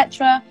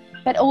 etc.,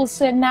 but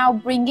also now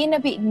bring in a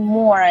bit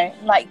more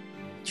like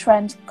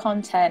trend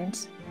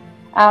content.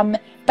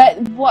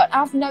 But what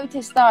I've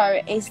noticed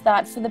though is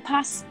that for the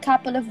past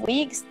couple of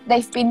weeks,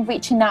 they've been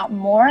reaching out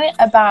more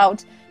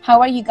about how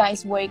are you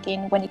guys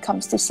working when it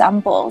comes to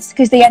samples,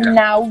 because they are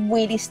now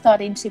really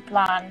starting to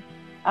plan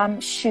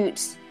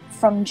shoots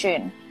from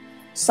June.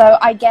 So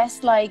I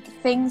guess like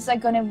things are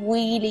going to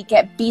really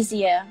get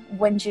busier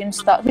when June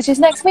starts, which is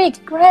next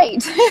week.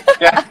 Great.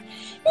 Yeah.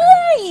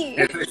 Yay!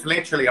 It's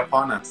literally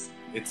upon us.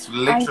 It's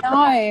literally.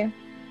 I know.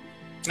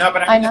 No,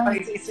 but I I mean, know.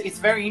 it's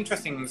very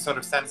interesting in sort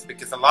of sense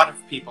because a lot of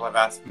people have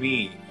asked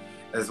me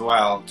as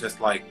well, just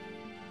like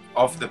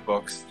off the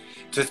books,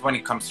 just when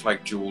it comes to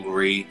like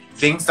jewelry,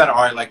 things that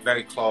are like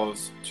very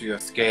close to your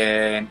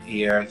skin,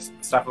 ears,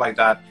 stuff like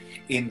that,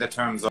 in the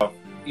terms of,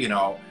 you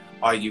know,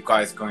 are you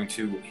guys going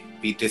to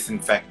be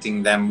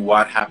disinfecting them?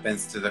 What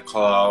happens to the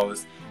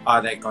clothes?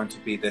 Are they going to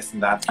be this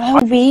and that? Oh,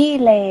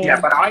 really? Yeah,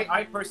 but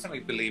I personally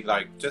believe,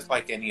 like, just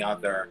like any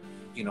other,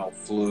 you know,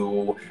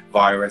 flu,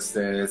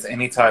 viruses,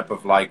 any type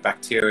of like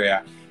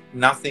bacteria,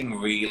 nothing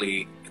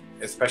really,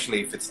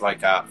 especially if it's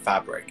like a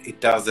fabric, it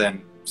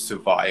doesn't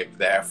survive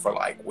there for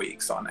like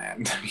weeks on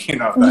end. You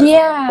know,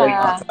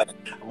 Yeah.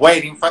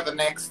 waiting for the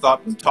next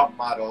top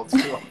model to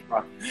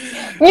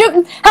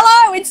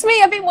Hello, it's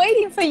me. I've been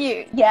waiting for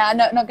you. Yeah,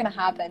 no, not gonna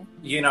happen.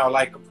 you know,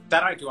 like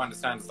that I do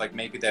understand is like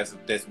maybe there's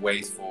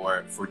ways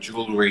for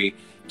jewelry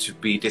to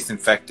be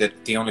disinfected.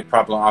 The only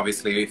problem,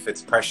 obviously, if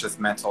it's precious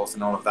metals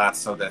and all of that,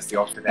 so there's the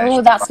oxidation.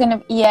 Oh, that's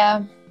gonna,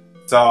 yeah.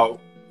 So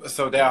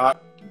there are,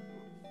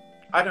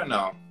 I don't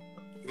know.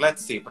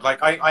 Let's see. But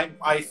like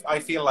I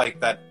feel like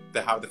that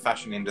how the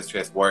fashion industry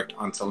has worked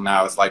until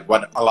now is like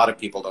what a lot of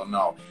people don't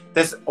know.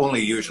 There's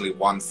only usually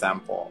one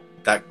sample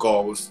that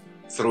goes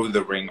through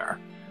the ringer.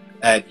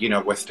 And you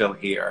know, we're still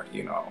here,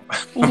 you know.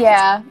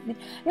 Yeah.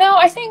 No,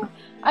 I think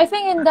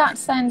in that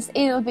sense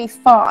it'll be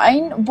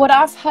fine. What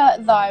I've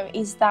heard though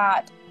is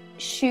that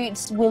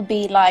shoots will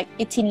be like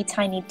a teeny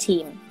tiny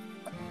team.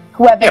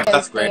 Whoever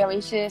goes there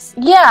is just,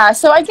 yeah,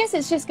 so I guess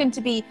it's just going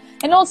to be,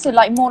 and also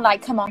like more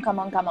like come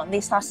on,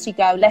 this has to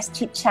go, let's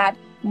chit chat,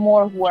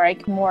 more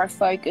work, more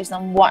focus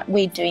on what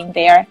we're doing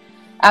there,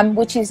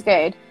 which is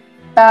good.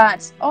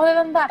 But other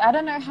than that, I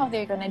don't know how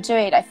they're going to do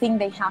it. I think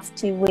they have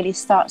to really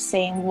start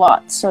seeing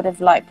what sort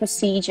of like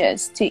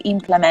procedures to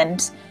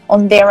implement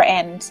on their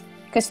end.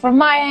 Because from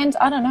my end,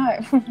 I don't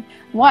know.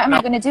 What am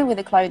I going to do with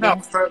the clothing?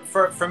 No,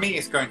 for me,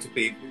 it's going to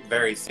be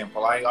very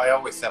simple. I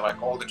always say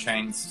like all the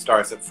change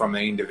starts from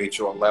the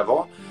individual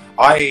level.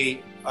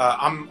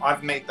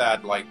 I've made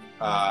that like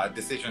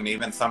decision.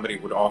 Even somebody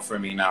would offer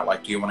me now,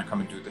 like, do you want to come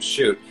and do the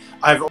shoot?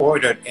 I've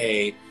ordered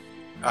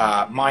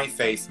my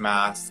face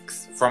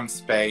masks from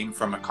Spain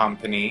from a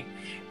company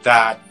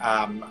that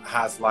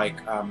has like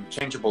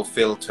changeable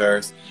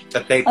filters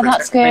that they protect.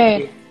 That's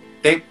good.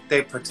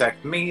 They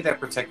protect me, they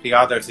protect the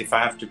others if I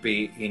have to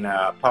be in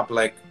a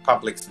public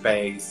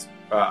space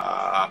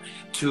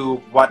to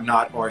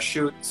whatnot or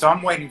shoot. So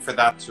I'm waiting for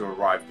that to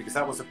arrive because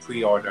that was a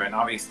pre-order, and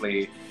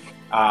obviously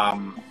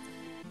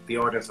the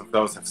orders of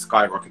those have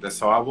skyrocketed.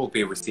 So I will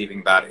be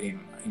receiving that in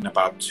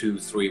about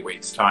 2-3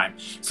 weeks time.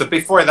 So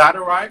before that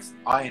arrives,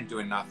 I ain't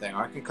doing nothing.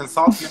 I can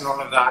consult you and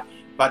all of that,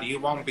 but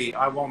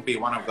I won't be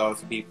one of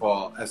those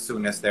people as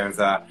soon as there's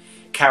a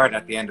carrot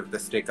at the end of the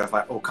stick that's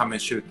like, oh, come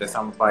and shoot this.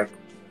 I'm like,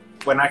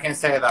 when I can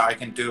say that I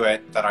can do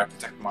it, that I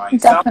protect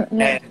myself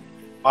and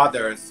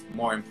others,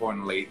 more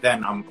importantly,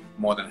 then I'm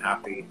more than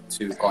happy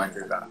to go and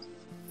do that.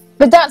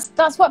 But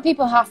that's what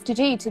people have to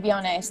do, to be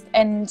honest.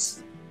 And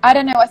I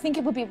don't know, I think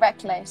it would be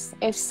reckless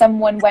if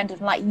someone went and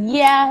like,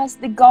 yes,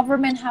 the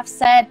government have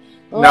said,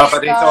 no,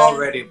 but it's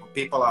already,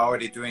 people are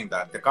already doing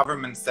that. The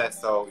government says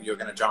so, you're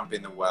going to jump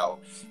in the well.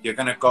 You're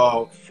going to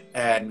go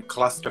and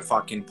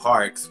clusterfuck in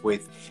parks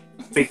with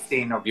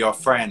 15 of your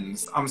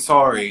friends. I'm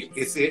sorry,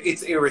 it's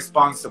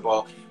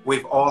irresponsible.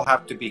 We've all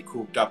have to be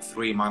cooped up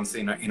 3 months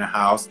in a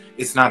house.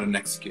 It's not an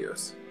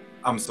excuse.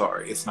 I'm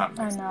sorry, it's not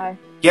an excuse. I know.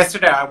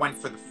 Yesterday I went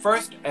for the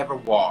first ever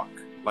walk,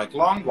 like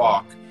long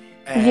walk,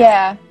 and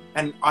yeah,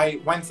 and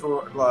I went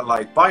through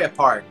like by a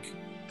park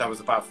that was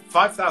about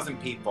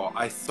 5,000 people.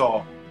 I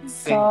saw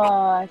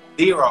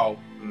zero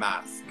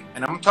mask,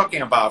 and I'm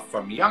talking about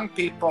from young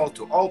people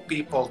to old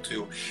people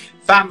to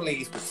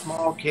families with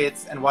small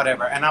kids and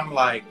whatever, and I'm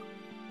like,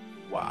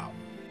 wow.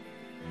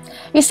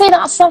 You see,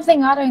 that's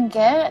something I don't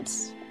get.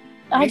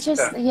 I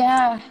just,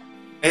 yeah.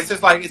 It's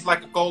just like, it's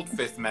like a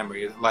goldfish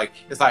memory.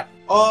 It's like,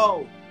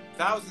 oh,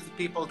 thousands of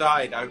people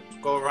died. I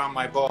go around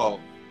my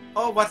bowl.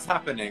 Oh, what's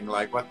happening?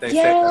 Like what they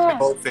say, that the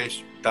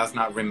goldfish does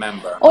not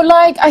remember. Or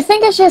like, I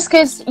think it's just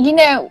because, you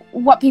know,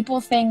 what people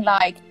think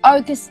like,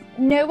 oh, because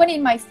no one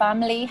in my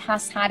family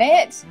has had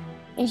it.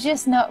 It's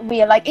just not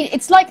real. Like,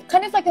 it's like,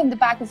 kind of like in the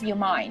back of your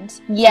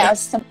mind.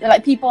 Yes,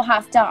 like people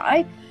have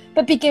died.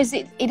 But because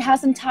it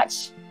hasn't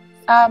touched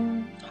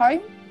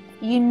home,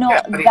 you're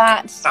not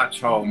that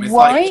touch home. It's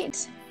worried.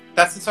 Like,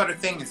 that's the sort of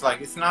thing. It's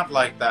like, it's not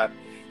like that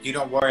you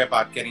don't worry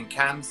about getting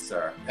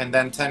cancer and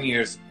then 10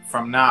 years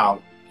from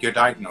now you're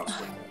diagnosed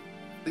with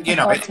it. You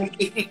know,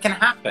 it can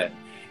happen.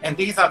 And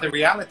these are the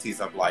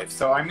realities of life.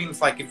 So I mean, it's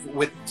like if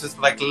with just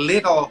like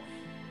little,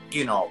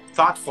 you know,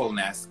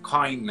 thoughtfulness,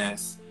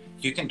 kindness,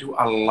 you can do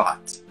a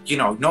lot. You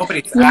know,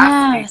 nobody's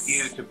asking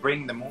you to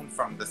bring the moon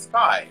from the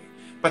sky.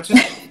 But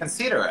just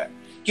consider it.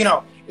 You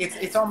know,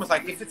 it's almost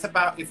like if it's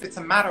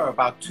a matter of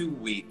about 2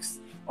 weeks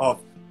of,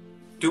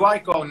 do I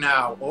go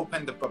now,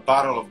 open the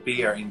bottle of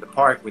beer in the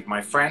park with my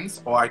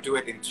friends, or I do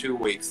it in 2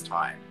 weeks'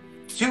 time?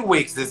 2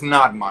 weeks is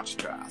not much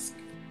to ask.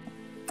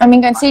 I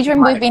mean,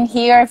 considering we've been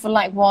here for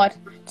like, what,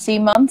 2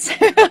 months?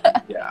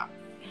 Yeah.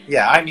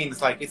 Yeah, I mean,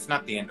 it's like, it's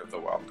not the end of the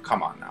world.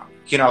 Come on now.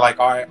 You know, like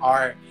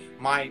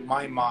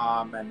my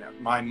mom and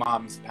my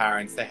mom's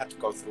parents, they had to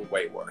go through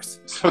way worse.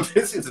 So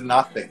this is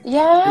nothing.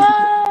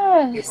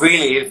 Yes. It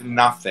really is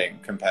nothing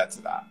compared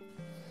to that.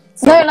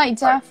 So, no, like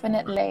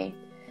definitely.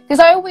 Because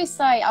I always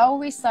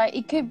say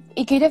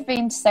it could have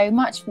been so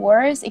much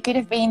worse. It could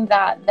have been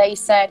that they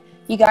said,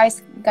 you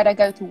guys gotta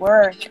go to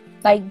work.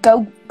 Like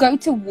go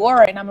to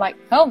war, and I'm like,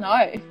 hell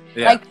no.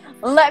 yeah. Like,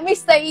 let me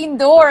stay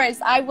indoors.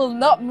 I will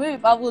not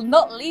move. I will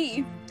not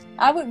leave.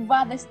 I would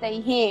rather stay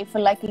here for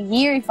like a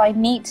year if I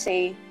need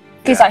to,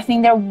 because Yeah. I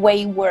think there are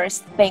way worse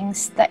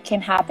things that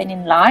can happen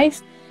in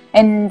life.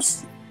 And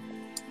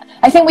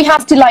I think we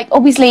have to, like,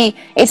 obviously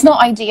it's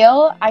not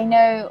ideal. I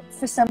know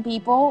for some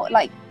people,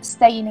 like,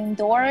 staying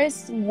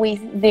indoors with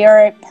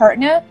their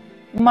partner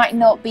might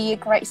not be a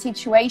great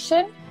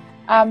situation.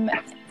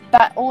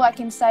 But all I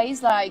can say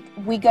is, like,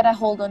 we gotta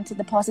hold on to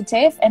the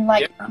positive, and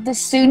like the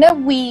sooner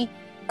we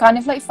kind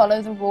of like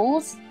follow the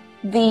rules,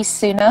 the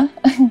sooner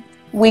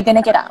we're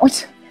gonna get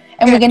out,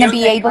 and we're gonna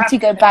be able to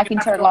go back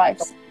into our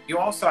lives. You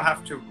also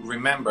have to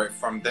remember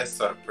from this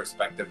sort of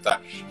perspective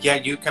that, yeah,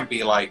 you can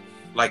be like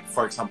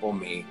for example,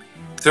 me,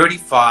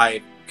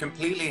 35,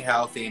 completely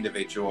healthy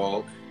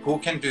individual who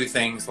can do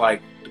things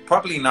like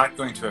probably not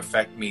going to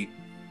affect me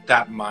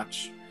that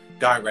much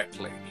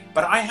directly.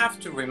 But I have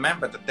to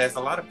remember that there's a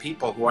lot of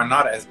people who are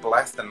not as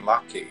blessed and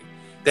lucky.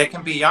 There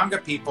can be younger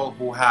people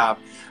who have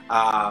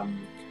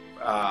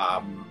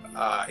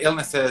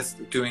illnesses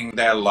doing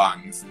their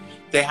lungs.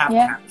 They have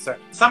cancer,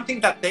 something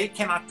that they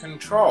cannot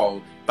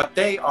control, but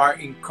they are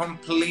in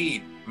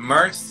complete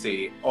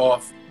mercy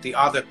of the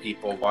other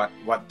people,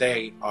 what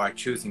they are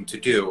choosing to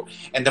do.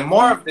 And the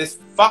more of this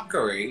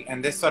fuckery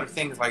and this sort of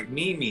things like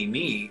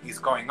me is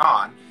going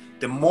on,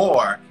 the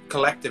more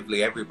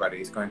collectively everybody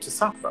is going to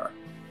suffer.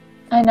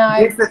 I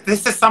know.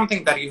 This is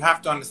something that you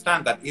have to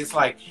understand, that it's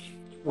like,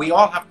 we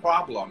all have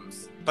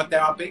problems, but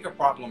there are bigger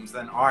problems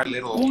than our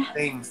little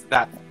things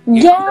that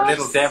the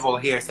little devil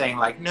here saying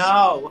like,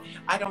 no,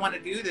 I don't want to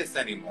do this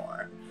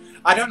anymore.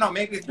 I don't know,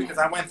 maybe it's because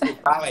I went through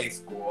ballet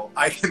school.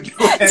 I can do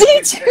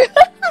anything.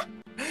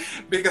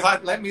 Because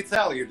let me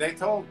tell you, they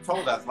told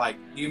us, like,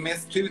 you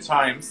miss 2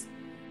 times,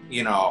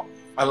 you know,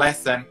 a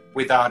lesson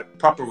without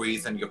proper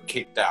reason, you're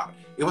kicked out.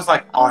 It was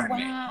like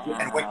army,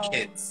 and we're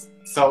kids.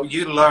 So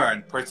you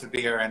learn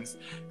perseverance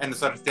and the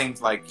sort of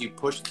things like you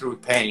push through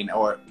pain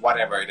or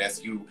whatever it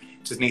is, you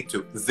just need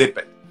to zip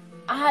it.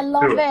 I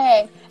love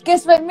it.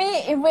 Because for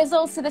me, it was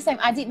also the same.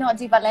 I did not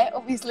do ballet,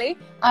 obviously,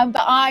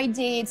 but I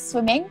did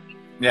swimming.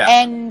 Yeah.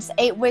 And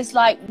it was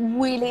like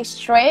really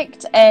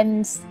strict,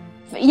 and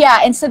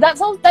and so that's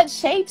all that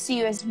shapes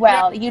you as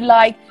well. You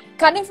like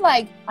kind of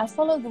like, I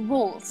follow the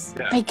rules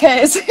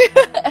because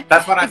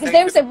that's what I because think.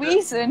 there's a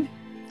reason.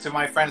 To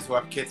my friends who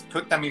have kids,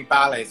 put them in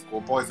ballet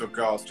school, boys or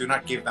girls. Do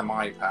not give them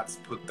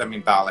iPads. Put them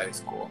in ballet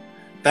school.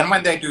 Then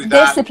when they do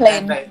that,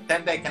 discipline.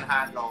 Then they can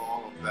handle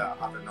all of the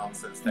other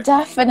nonsense.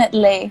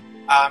 Definitely.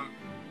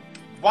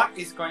 What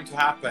is going to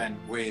happen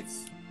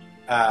with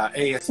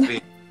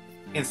ASV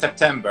in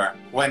September?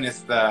 When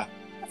is the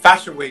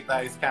fashion week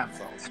that is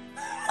cancelled?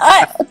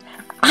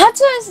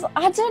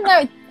 I don't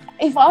know.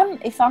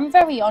 If I'm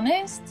very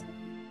honest,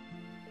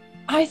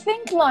 I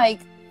think like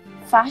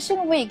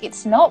Fashion Week,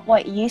 it's not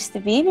what it used to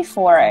be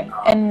before.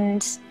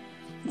 And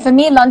for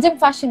me, London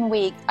Fashion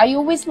Week, I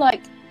always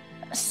like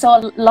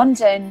saw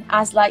London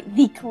as like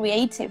the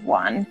creative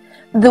one,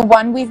 the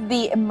one with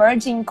the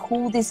emerging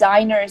cool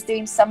designers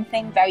doing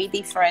something very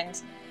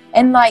different.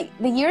 And like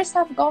the years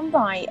have gone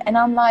by, and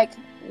I'm like,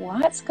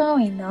 what's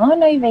going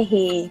on over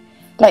here?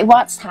 Like,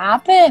 what's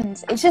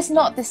happened? It's just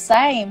not the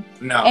same.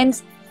 No.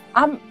 And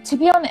to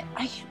be honest,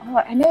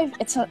 I know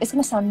it's going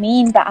to sound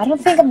mean, but I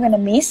don't think I'm going to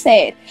miss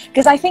it,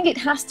 because I think it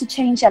has to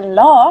change a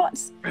lot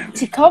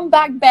to come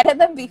back better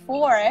than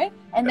before,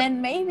 and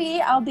then maybe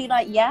I'll be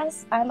like,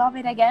 yes, I love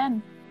it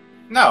again.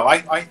 No,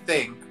 I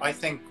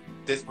think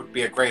this would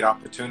be a great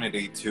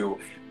opportunity to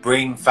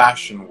bring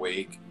Fashion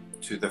Week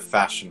to the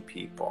fashion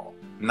people,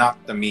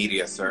 not the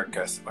media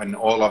circus and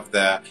all of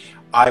the,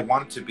 I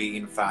want to be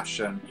in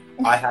fashion.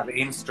 I have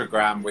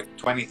Instagram with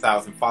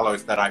 20,000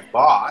 followers that I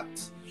bought,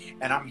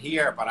 and I'm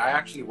here, but I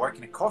actually work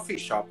in a coffee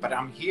shop, but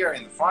I'm here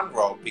in the front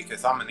row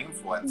because I'm an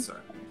influencer.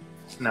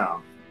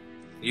 No,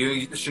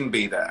 you shouldn't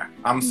be there.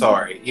 I'm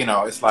sorry. You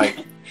know, it's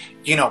like,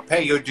 you know,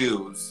 pay your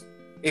dues.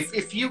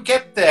 If you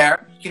get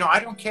there, you know,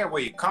 I don't care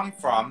where you come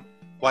from,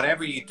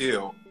 whatever you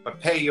do, but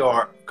pay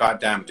your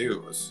goddamn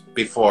dues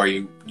before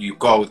you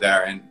go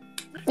there. And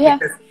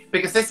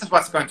because this is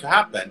what's going to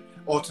happen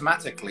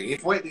automatically.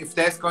 If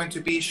there's going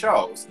to be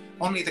shows,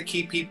 only the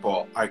key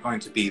people are going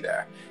to be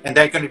there, and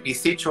they're going to be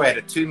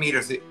situated 2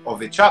 meters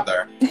of each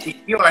other. If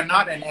you are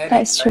not an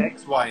editor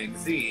X, Y, and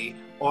Z,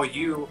 or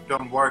you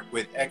don't work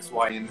with X,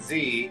 Y, and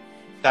Z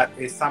that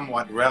is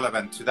somewhat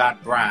relevant to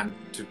that brand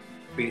to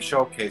be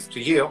showcased to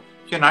you,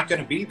 you're not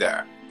going to be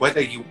there,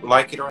 whether you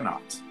like it or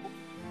not.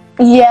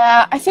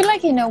 Yeah, I feel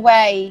like in a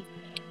way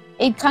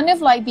it kind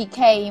of like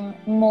became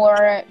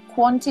more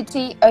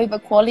quantity over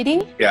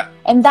quality. Yeah.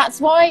 And that's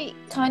why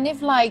kind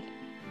of like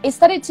it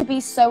started to be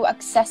so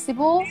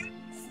accessible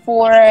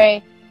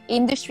for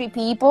industry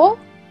people,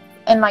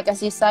 and like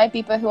as you say,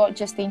 people who are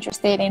just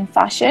interested in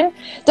fashion.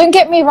 Don't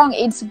get me wrong,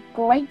 it's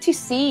great to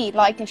see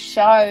like a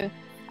show,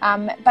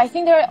 but I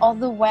think there are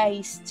other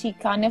ways to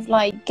kind of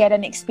like get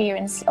an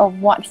experience of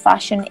what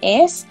fashion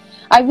is.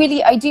 I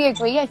do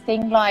agree. I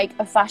think like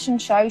a fashion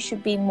show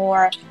should be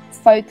more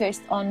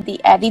focused on the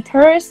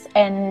editors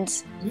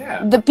and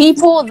the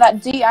people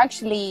that do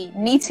actually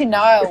need to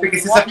know.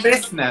 Because it's a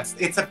business.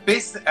 It's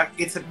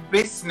a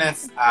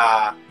business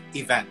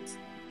event.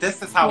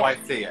 This is how I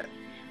see it.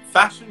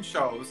 Fashion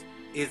shows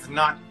is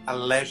not a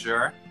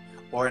leisure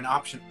or an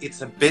option.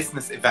 It's a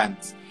business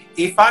event.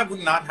 If I would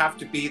not have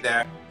to be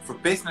there for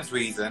business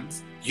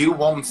reasons, you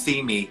won't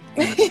see me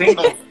in a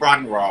single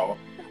front row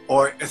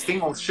or a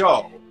single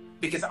show,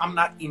 because I'm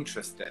not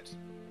interested.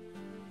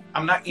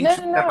 I'm not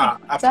interested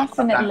about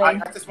definitely.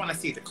 that. I just want to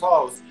see the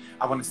clothes.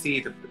 I want to see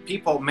the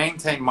people,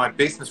 maintain my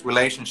business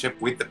relationship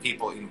with the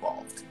people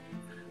involved.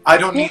 I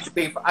don't need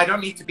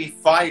to be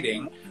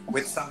fighting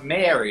with some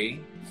Mary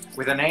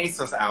with an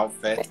ASOS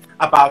outfit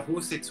about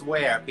who sits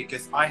where,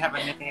 because I have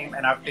a name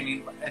and I've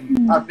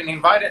been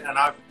invited and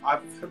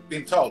I've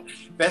been told,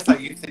 Vesa,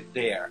 you sit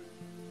there.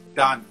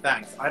 Done,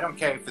 thanks. I don't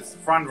care if it's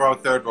front row,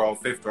 third row,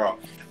 fifth row.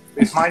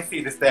 If my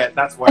seat is there,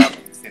 that's where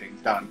I'm sitting.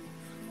 Done.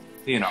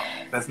 You know,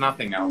 there's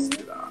nothing else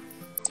to that.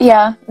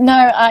 Yeah,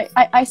 no,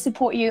 I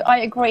support you. I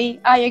agree.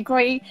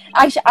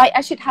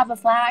 I should have a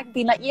flag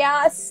being like,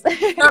 yes.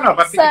 No,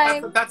 but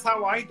that's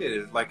how I did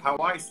it. Like how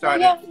I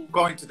started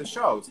going to the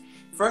shows.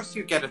 First,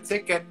 you get a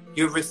ticket.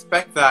 You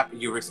respect that.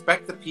 You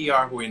respect the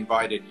PR who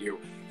invited you.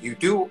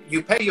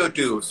 You pay your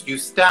dues. You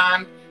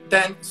stand.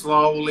 Then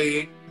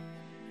slowly,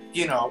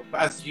 you know,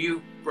 as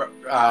you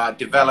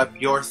develop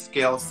your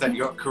skill set,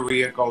 your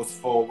career goes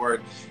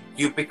forward.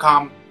 You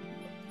become,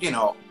 you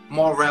know,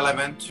 more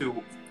relevant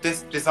to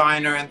this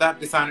designer and that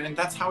designer, and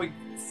that's how it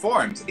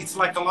forms. It's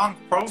like a long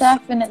process.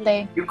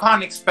 Definitely. You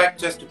can't expect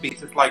just to be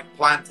just like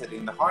planted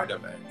in the heart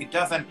of it. It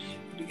doesn't.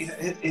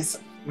 It's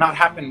not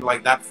happened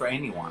like that for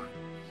anyone.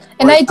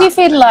 And I do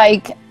feel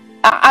like,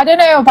 I don't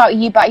know about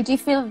you, but I do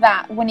feel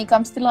that when it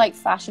comes to like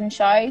fashion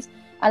shows,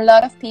 a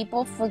lot of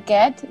people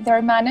forget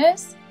their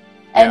manners,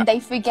 and they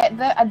forget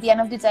that at the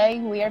end of the day,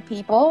 we are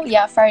people.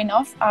 Yeah, fair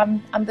enough.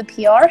 I'm the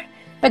PR,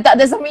 but that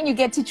doesn't mean you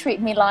get to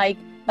treat me like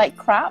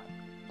crap.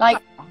 Like,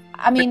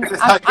 I mean,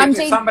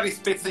 if somebody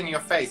spits in your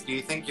face, do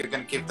you think you're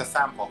going to give the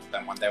sample to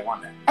them when they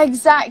want it?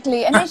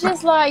 Exactly. And it's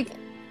just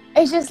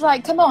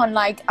like, come on,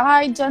 like,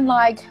 I don't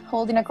like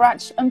holding a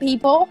grudge on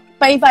people,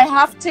 but if I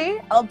have to,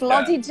 I'll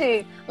bloody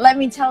do. Let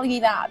me tell you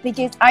that,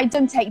 because I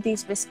don't take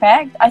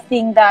disrespect. I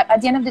think that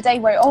at the end of the day,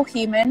 we're all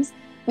humans.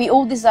 We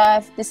all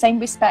deserve the same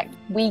respect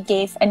we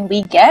give and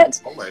we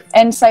get. Always.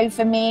 And so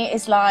for me,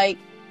 it's like,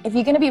 if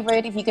you're going to be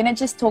rude, if you're going to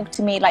just talk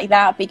to me like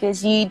that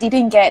because you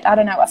didn't get, I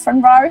don't know, a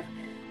front row,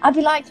 I'd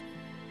be like,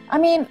 I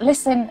mean,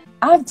 listen,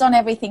 I've done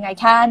everything I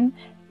can.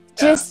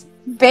 Just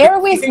bear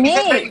with me.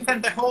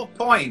 And the whole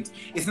point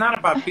is not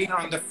about being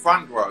on the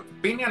front row.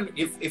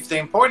 If the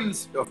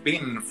importance of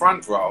being in the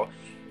front row,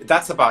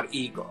 that's about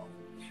ego.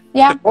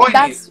 Yeah, the point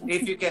is,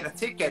 if you get a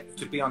ticket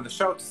to be on the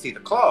show to see the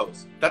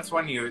clothes, that's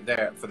when you're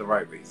there for the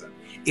right reason.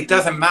 It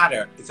doesn't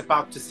matter. It's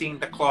about seeing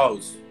the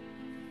clothes.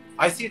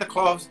 I see the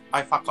clothes,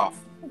 I fuck off.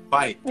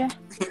 Bye. Yeah.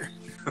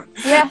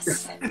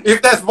 Yes.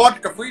 If there's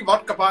free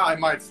vodka bar, I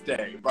might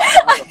stay. But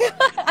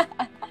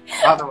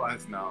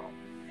otherwise, no.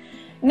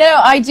 No,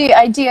 I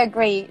do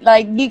agree.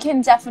 Like, you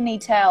can definitely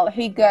tell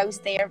who goes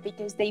there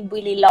because they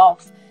really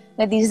love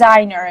the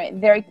designer.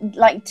 They're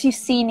like to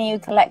see new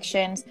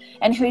collections,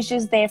 and who's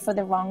just there for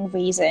the wrong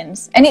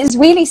reasons. And it's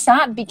really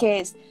sad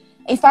because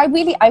I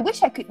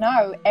wish I could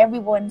know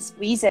everyone's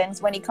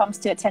reasons when it comes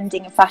to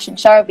attending a fashion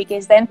show,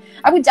 because then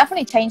I would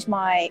definitely change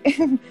my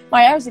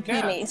my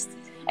ASV list.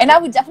 And I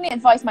would definitely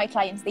advise my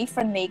clients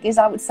differently, because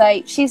I would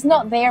say she's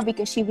not there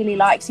because she really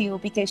likes you,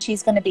 because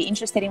she's going to be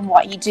interested in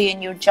what you do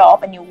and your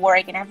job and your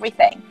work and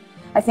everything.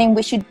 I think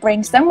we should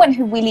bring someone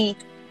who really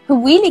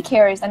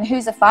cares and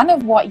who's a fan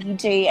of what you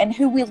do, and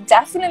who will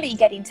definitely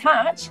get in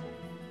touch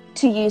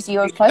to use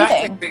your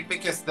clothing.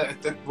 Because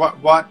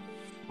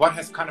what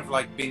has kind of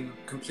like been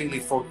completely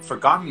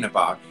forgotten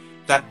about,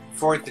 that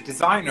for the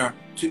designer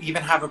to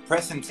even have a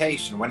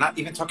presentation, we're not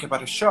even talking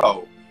about a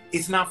show,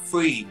 it's not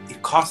free.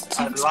 It costs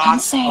a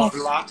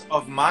lot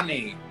of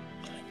money.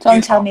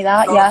 Don't tell me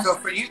that. So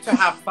for you to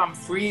have some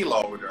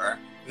freeloader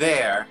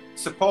there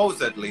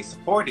supposedly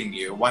supporting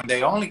you, when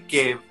they only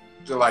give,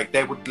 like,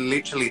 they would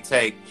literally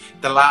take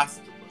the last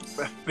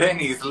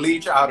pennies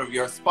leech out of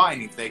your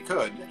spine if they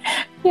could.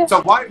 Yeah.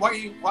 So why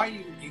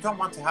you don't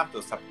want to have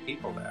those type of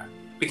people there,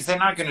 because they're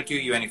not going to do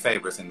you any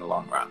favors in the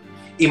long run.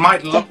 It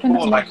might look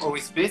cool, like, oh,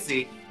 he's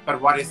busy, but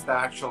what is the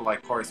actual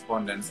like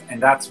correspondence? And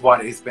that's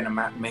what has been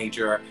a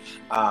major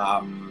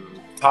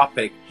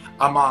topic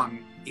among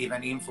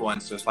even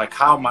influencers. Like,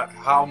 how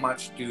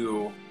much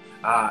do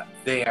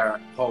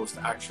their posts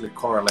actually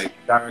correlate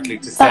directly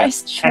to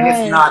sales? And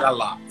it's not a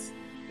lot.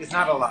 It's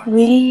not a lot.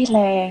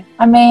 Really?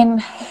 I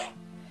mean,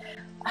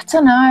 I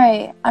don't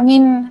know. I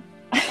mean,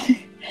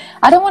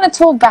 I don't want to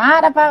talk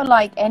bad about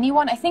like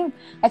anyone. I think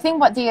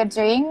what they are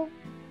doing,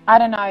 I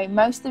don't know,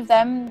 most of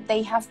them,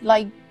 they have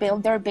like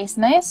built their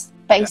business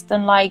based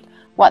on like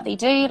what they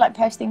do, like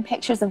posting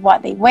pictures of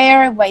what they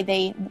wear, where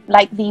they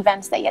like the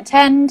events they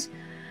attend.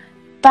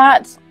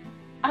 But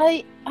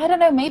I don't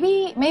know,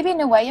 maybe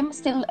in a way I'm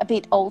still a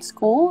bit old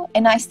school,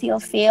 and I still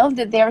feel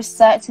that there are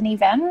certain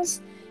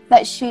events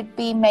that should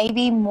be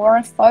maybe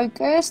more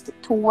focused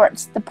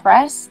towards the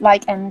press,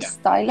 like and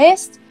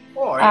stylists.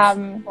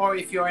 Or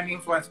if you're an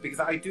influencer, because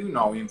I do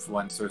know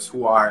influencers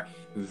who are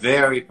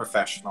very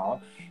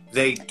professional.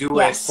 They do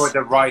it for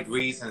the right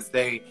reasons.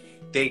 They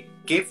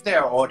give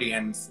their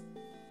audience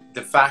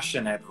the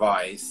fashion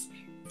advice,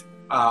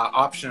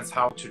 options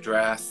how to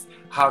dress,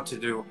 how to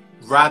do,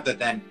 rather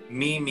than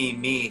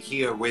me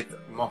here with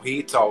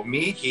mojito,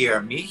 me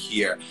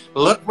here.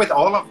 Look with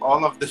all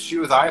of the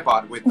shoes I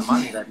bought with the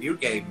money that you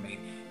gave me.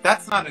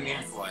 That's not an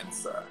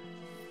influencer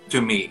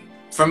to me.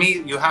 For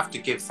me, you have to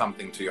give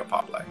something to your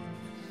public.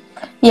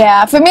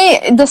 Yeah, for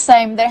me, the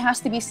same. There has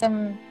to be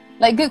some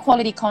like good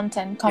quality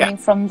content coming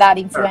from that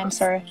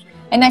influencer.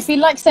 And I feel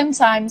like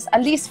sometimes,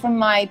 at least from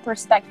my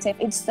perspective,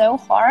 it's so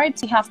hard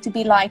to have to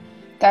be like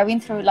going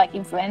through like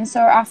influencer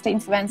after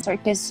influencer,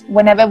 because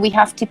whenever we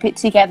have to put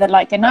together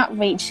like an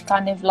outreach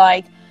kind of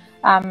like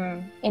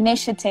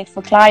initiative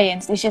for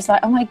clients, it's just like,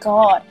 oh my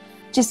God,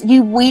 just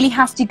you really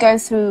have to go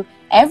through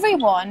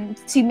everyone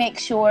to make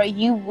sure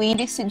you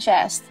really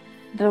suggest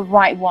the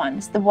right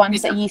ones, the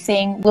ones that you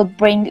think will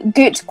bring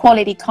good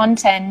quality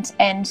content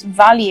and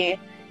value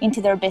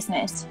into their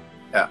business.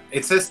 Yeah,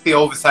 it's just the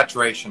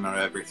oversaturation of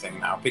everything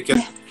now,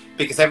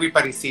 because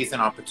everybody sees an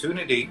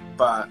opportunity,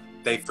 but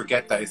they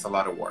forget that it's a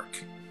lot of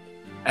work.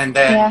 And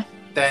then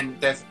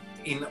there's,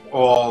 in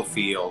all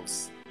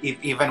fields,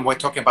 even we're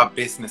talking about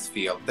business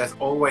field, there's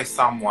always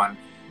someone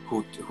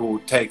who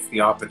takes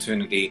the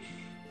opportunity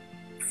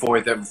for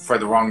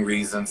the wrong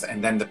reasons,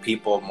 and then the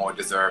people more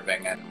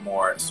deserving and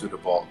more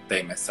suitable,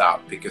 they miss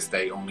out because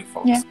they only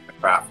focus on the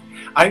craft.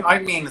 I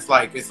mean, it's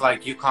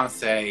like you can't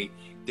say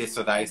this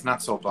or that. It's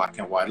not so black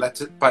and white. Let's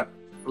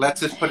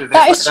just put it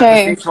this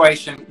way. The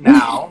situation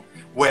now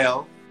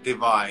will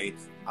divide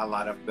a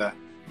lot of the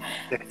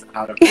things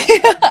out of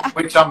it,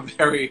 which I'm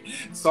very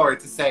sorry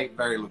to say,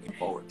 very looking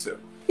forward to.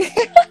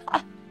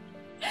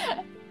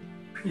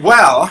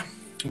 Well,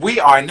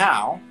 we are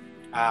now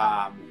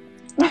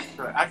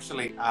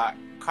actually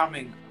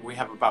coming. We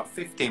have about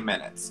 15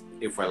 minutes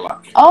if we're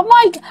lucky. Oh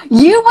my God,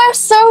 you were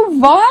so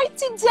right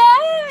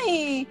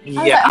today.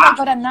 Yeah. I've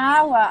got an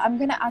hour. I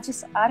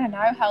don't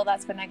know how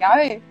that's gonna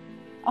go.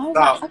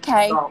 Oh,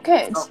 okay,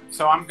 good.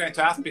 So I'm going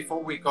to ask,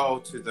 before we go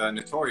to the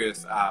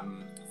notorious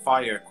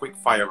quick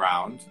fire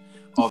round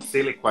of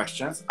silly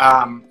questions,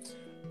 I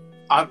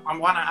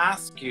want to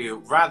ask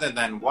you, rather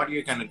than what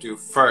you're going to do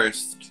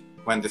first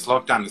when this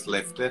lockdown is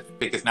lifted,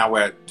 because now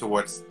we're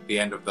towards the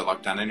end of the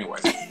lockdown anyway,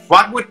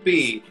 what would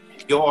be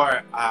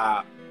your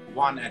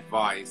one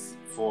advice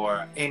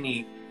for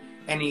any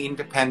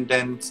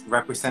independent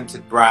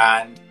represented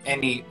brand,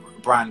 any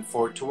brand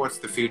towards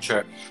the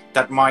future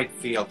that might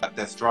feel that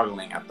they're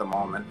struggling at the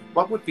moment?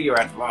 What would be your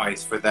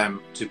advice for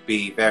them to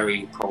be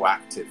very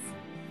proactive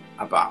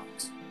about?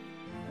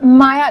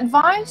 My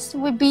advice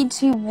would be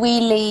to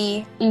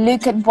really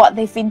look at what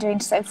they've been doing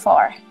so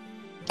far.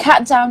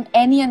 Cut down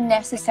any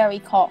unnecessary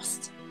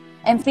cost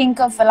and think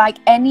of like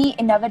any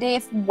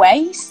innovative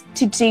ways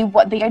to do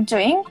what they are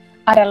doing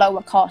at a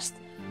lower cost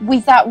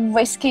without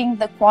risking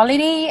the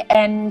quality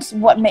and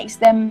what makes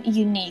them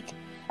unique.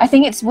 I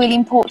think it's really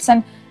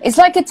important. It's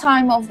like a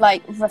time of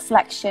like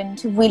reflection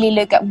to really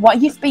look at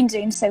what you've been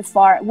doing so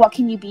far. What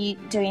can you be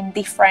doing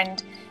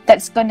different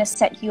that's going to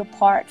set you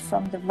apart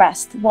from the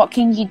rest? What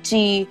can you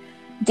do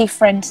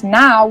different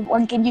now?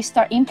 What can you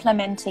start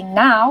implementing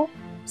now?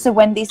 So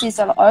when this is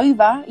all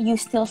over, you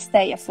still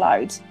stay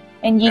afloat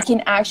and you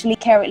can actually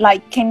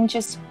can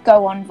just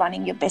go on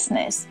running your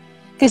business.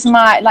 Because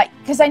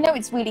I know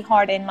it's really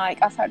hard, and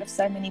like I've heard of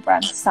so many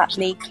brands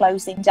sadly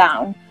closing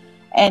down,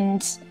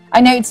 and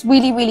I know it's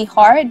really, really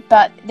hard,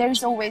 but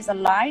there's always a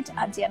light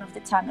at the end of the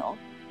tunnel.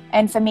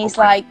 And for me, it's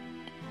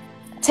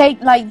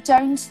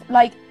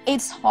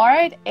it's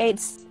hard,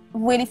 it's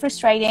really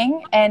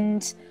frustrating,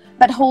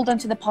 but hold on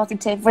to the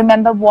positive.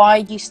 Remember why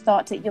you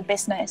started your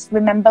business.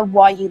 Remember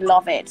why you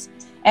love it,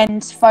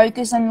 and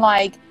focus on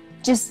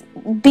just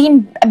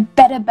being a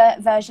better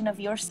version of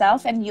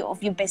yourself and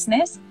of your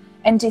business,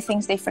 and do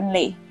things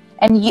differently.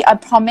 And I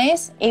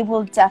promise it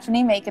will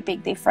definitely make a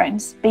big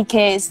difference,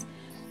 because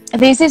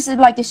this is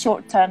like a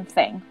short-term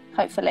thing,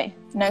 hopefully.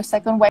 No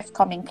second wave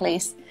coming,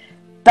 please.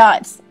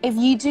 But if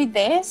you do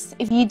this,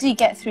 if you do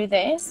get through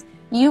this,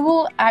 you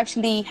will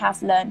actually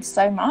have learned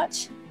so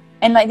much.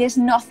 And there's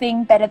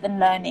nothing better than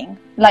learning.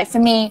 For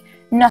me,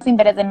 nothing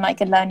better than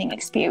a learning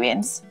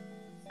experience.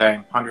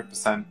 Okay,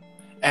 100%.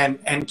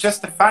 And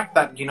just the fact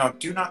that,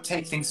 do not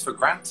take things for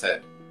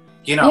granted.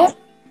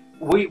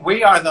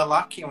 We are the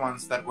lucky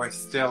ones that we're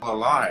still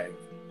alive.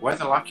 We're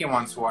the lucky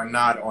ones who are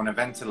not on a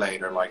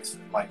ventilator, like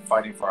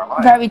fighting for our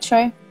lives. Very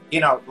true.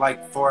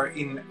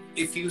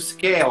 If you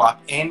scale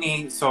up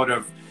any sort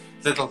of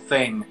little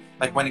thing,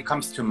 like when it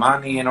comes to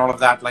money and all of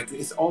that, like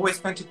it's always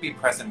going to be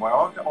present. We're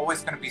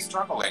always going to be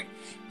struggling.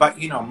 But,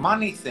 you know,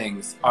 money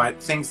things are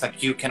things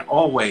that you can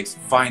always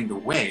find a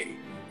way.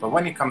 But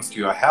when it comes to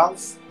your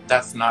health,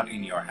 that's not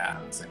in your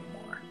hands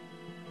anymore.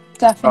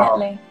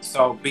 Definitely.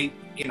 So be,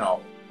 you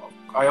know,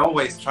 I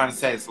always try to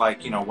say, it's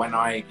like, you know, when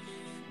I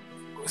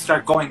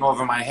start going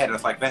over my head,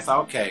 it's like, Vesa,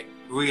 okay,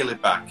 reel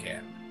it back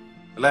in.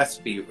 Let's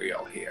be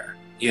real here.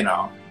 You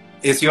know,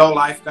 is your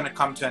life going to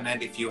come to an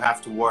end if you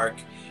have to work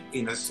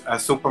in a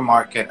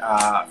supermarket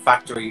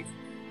factory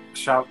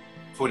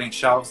putting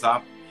shelves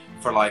up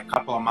for like a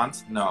couple of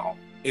months? No.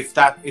 If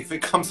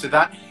it comes to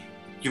that,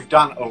 you've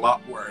done a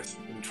lot worse.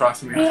 And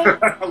trust me,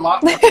 a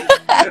lot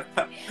worse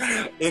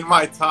in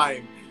my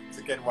time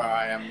to get where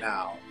I am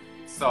now.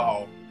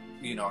 So,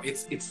 you know,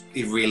 it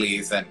really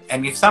isn't.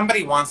 And if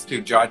somebody wants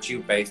to judge you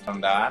based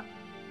on that,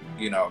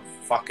 you know,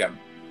 fuck them.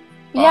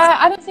 Yeah,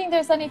 I don't think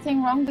there's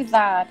anything wrong with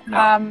that.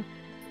 No.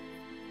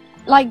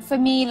 Like for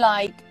me,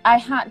 like I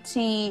had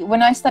to,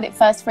 when I started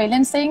first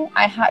freelancing,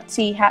 I had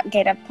to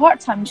get a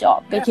part-time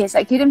job because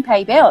I couldn't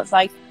pay bills.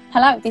 Like,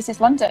 hello, this is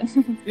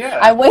London. Yeah.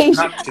 I wish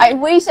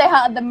I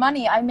had the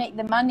money. I make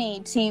the money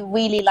to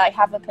really like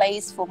have a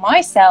place for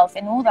myself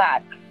and all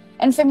that.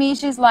 And for me, it's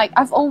just like,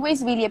 I've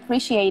always really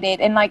appreciated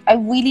and like, I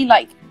really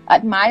like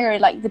admire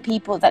like the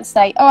people that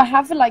say, oh, I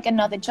have like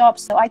another job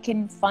so I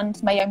can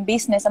fund my own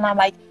business. And I'm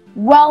like,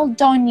 well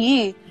done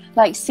you.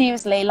 Like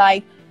seriously,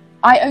 like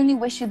I only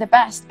wish you the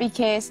best,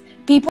 because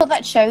people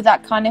that show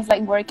that kind of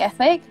like work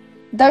ethic,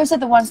 those are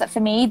the ones that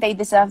for me, they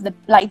deserve the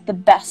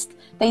best.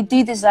 They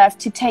do deserve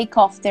to take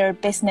off their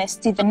business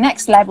to the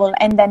next level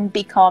and then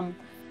become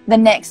the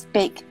next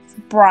big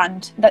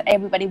brand that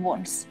everybody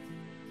wants.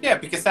 Yeah,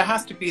 because there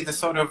has to be the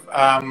sort of,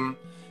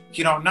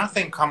 you know,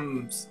 nothing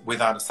comes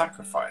without a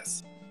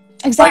sacrifice.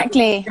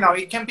 Exactly. Like, you know,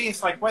 it can be,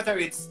 it's like whether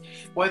it's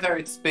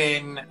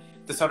been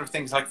the sort of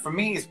things, like for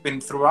me, it's been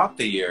throughout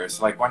the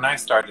years. Like when I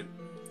started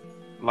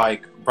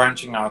like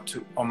branching out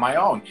on my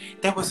own,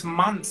 there was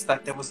months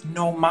that there was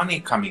no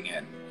money coming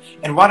in,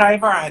 and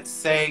whatever I had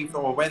saved,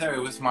 or whether it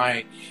was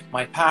my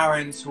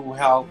parents who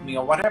helped me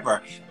or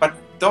whatever, but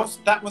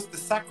that was the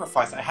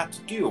sacrifice I had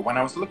to do. When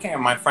I was looking at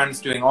my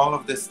friends doing all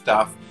of this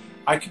stuff,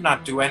 I could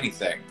not do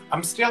anything.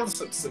 I'm still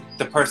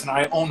the person,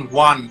 I own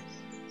one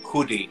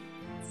hoodie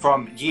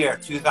from year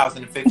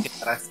 2015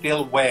 that I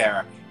still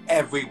wear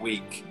every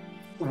week.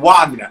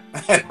 One.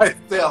 And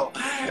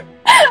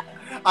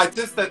I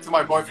just said to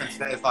my boyfriend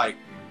today, it's like,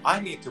 I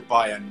need to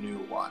buy a new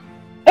one.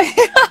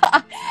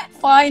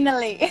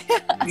 Finally.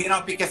 You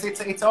know, because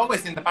it's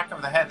always in the back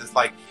of the head. It's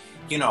like,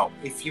 you know,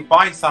 if you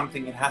buy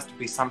something, it has to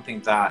be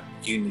something that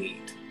you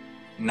need,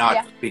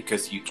 not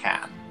because you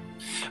can.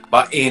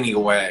 But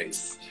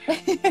anyways,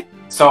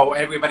 so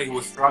everybody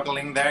who's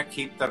struggling there,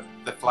 keep the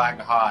flag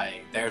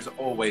high. There's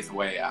always a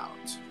way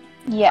out.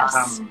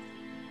 Yes.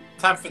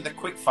 Time for the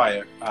quick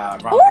fire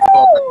round.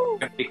 It's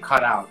going to be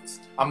cut out.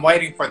 I'm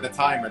waiting for the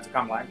timer to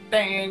come like,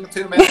 ding,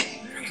 2 minutes.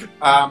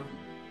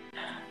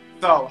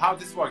 So how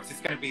this works,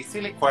 it's going to be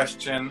silly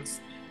questions,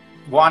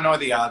 one or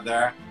the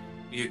other.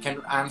 You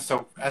can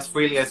answer as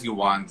freely as you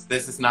want.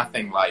 This is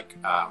nothing like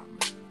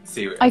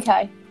serious.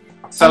 Okay.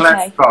 So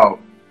let's go.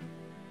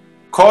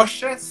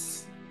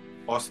 Cautious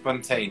or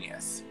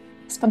spontaneous?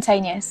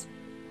 Spontaneous.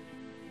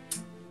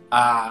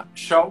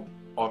 Show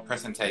or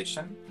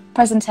presentation?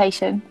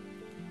 Presentation.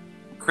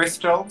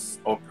 Crystals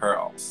or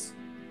pearls?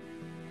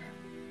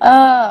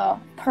 Oh,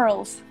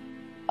 pearls.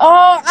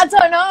 Oh, I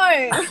don't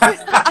know.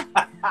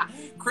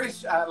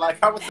 Like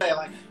I would say,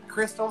 like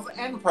crystals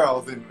and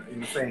pearls in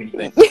the same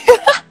thing.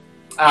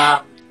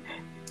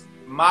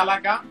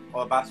 Malaga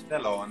or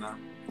Barcelona?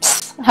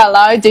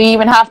 Hello, do you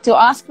even have to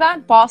ask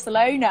that?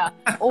 Barcelona,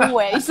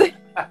 always.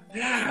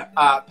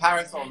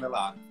 Paris or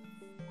Milan?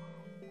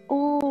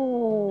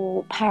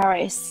 Ooh,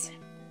 Paris.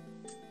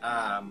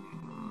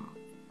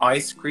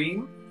 Ice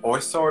cream or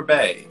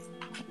sorbet?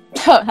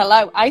 Oh,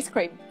 hello, ice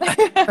cream.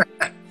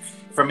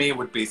 For me, it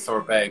would be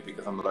sorbet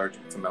because I'm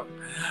allergic to milk.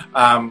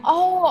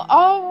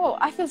 Oh,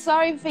 I feel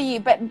sorry for you,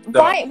 but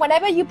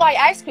whenever you buy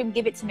ice cream,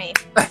 give it to me.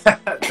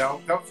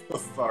 Don't feel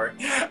sorry.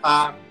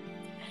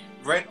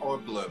 Red or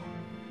blue?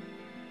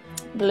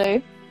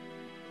 Blue.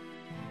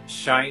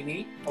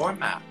 Shiny or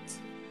matte?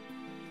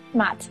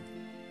 Matte.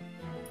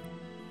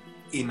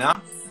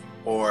 Enough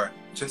or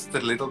just a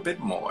little bit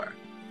more?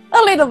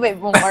 A little bit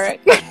more.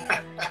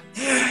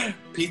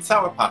 Pizza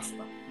or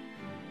pasta?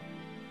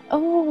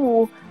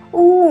 Oh,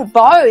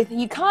 both.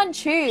 You can't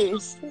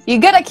choose. You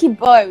gotta keep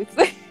both.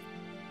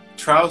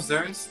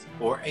 Trousers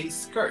or a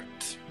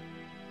skirt?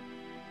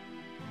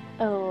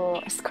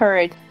 Oh,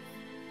 skirt.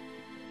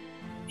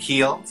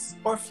 Heels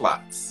or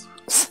flats?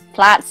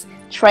 Flats.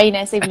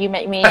 Trainers, if you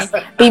make me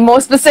be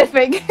more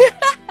specific.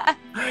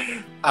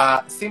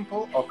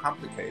 Simple or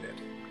complicated?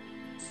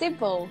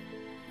 Simple.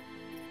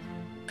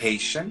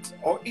 Patient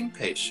or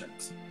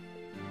impatient?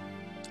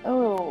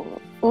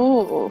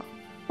 Oh,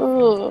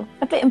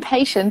 a bit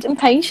impatient.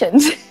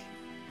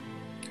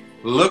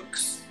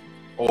 Looks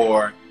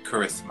or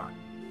charisma?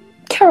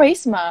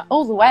 Charisma,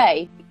 all the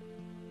way.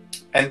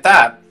 And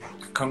that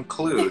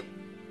concludes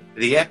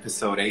the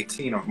episode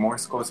 18 of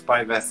Morse Codes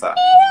by Vesa.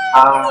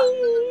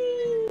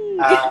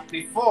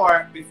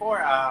 Before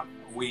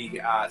we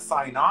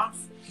sign off,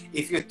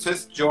 if you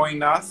just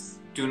joined us,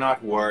 do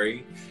not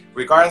worry.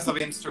 Regardless of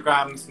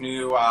Instagram's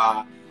new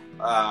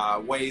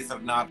ways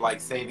of not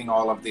like saving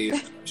all of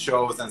these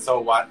shows and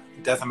so what,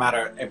 it doesn't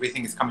matter.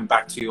 Everything is coming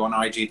back to you on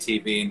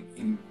IGTV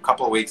in a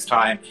couple of weeks'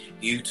 time,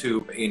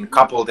 YouTube in a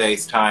couple of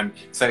days' time.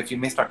 So if you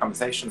missed our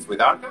conversations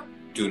with Aga,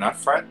 do not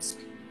fret.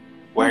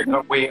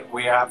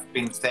 We have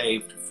been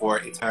saved for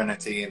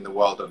eternity in the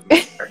world of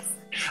music.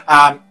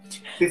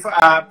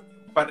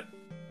 But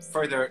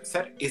further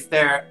said, is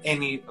there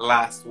any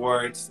last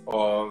words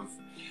of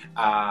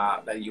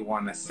that you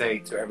want to say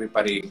to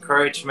everybody?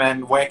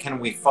 Encouragement? Where can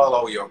we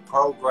follow your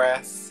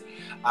progress?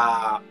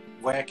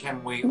 Where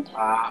can we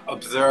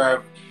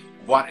observe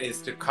what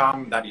is to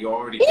come that you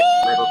already gave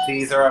a little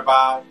teaser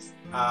about?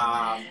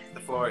 The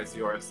floor is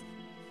yours.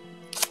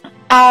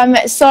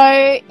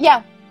 So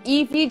yeah,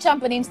 if you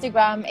jump on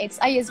Instagram, it's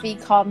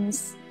ASV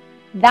COMMS.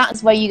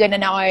 That's where you're going to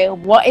know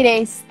what it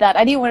is that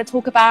I didn't want to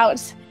talk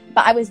about,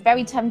 but I was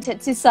very tempted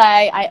to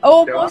say. I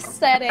almost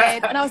said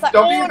it, and I was like,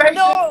 oh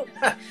no!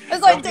 I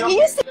was like, do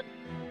you see?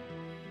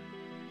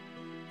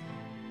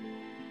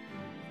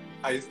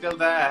 Are you still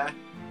there?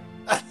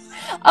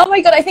 Oh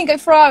my god, I think I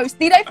froze.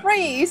 Did I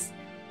freeze?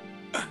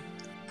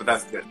 But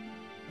that's good.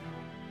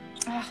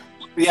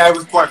 Yeah, it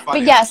was quite funny.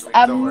 But yes,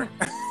 don't worry.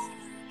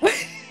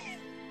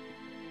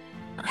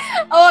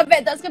 Oh, I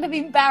bet that's going to be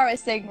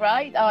embarrassing,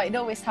 right? Oh, it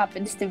always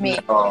happens to me.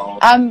 No,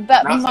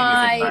 but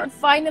my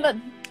final...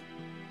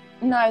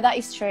 No, that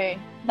is true.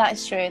 That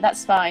is true.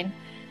 That's fine.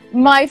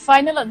 My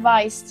final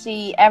advice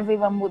to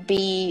everyone would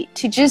be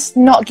to just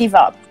not give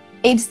up.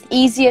 It's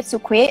easier to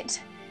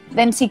quit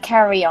than to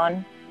carry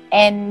on.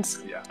 And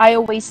I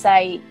always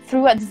say,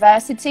 through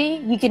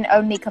adversity, you can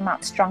only come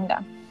out stronger.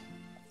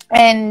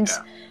 And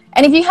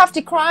if you have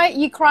to cry,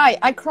 you cry.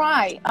 I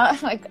cry.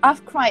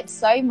 I've cried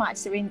so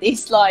much during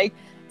this like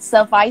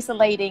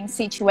self-isolating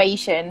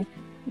situation.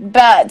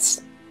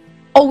 But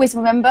always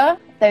remember,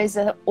 there's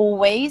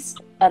always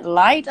a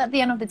light at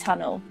the end of the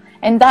tunnel.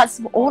 And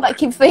that's all I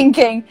keep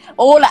thinking.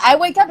 I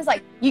wake up, it's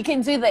like, you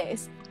can do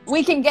this.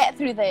 We can get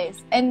through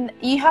this. And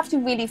you have to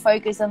really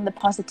focus on the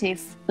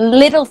positive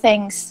little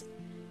things,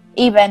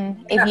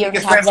 even if you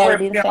have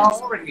very little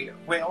things.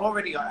 We're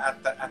already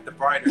at the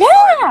brighter side.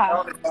 We're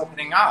already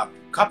opening up.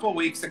 A couple of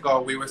weeks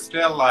ago, we were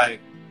still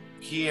like,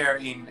 here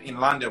in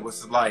London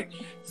was like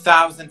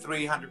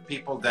 1,300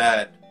 people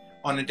dead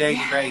on a daily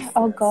basis.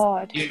 Oh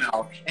God. You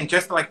know, and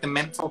just like the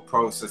mental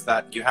process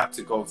that you have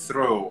to go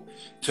through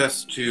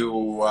just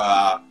to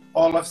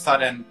all of a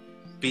sudden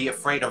be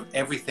afraid of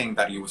everything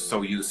that you were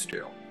so used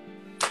to.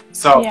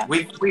 So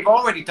we've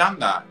already done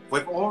that.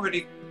 We've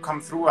already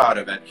come through out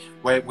of it,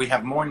 where we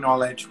have more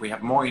knowledge, we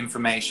have more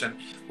information,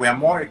 we are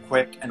more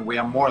equipped, and we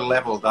are more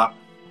leveled up.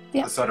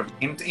 The sort of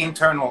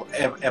internal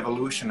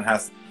evolution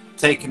has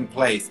taken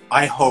place,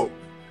 I hope.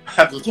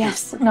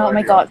 Yes. No, oh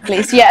my God,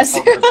 please, yes.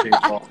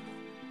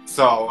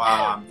 So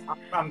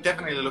I'm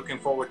definitely looking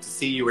forward to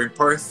see you in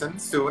person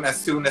soon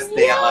as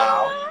they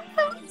allow.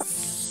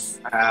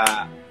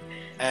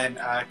 And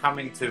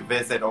coming to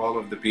visit all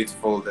of the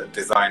beautiful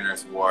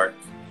designers' work.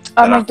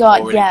 Oh my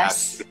God,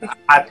 yes.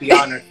 Had the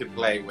honor to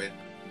play with.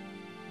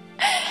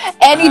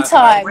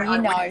 Anytime,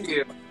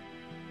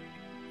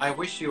 I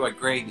wish you a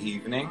great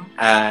evening,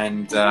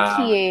 and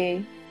thank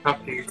you.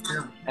 Talk to you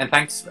soon. And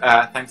thanks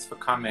for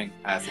coming.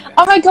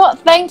 Oh my God,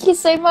 thank you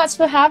so much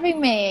for having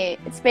me.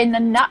 It's been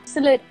an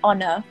absolute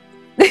honor.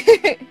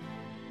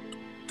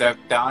 The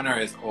honor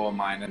is all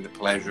mine, and the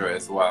pleasure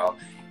as well.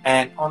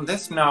 And on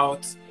this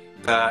note,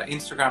 the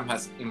Instagram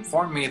has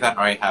informed me that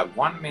I have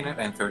 1 minute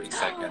and 30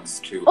 seconds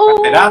to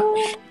wrap it up.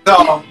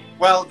 So,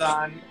 well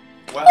done.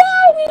 Well,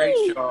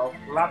 great show.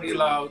 Love you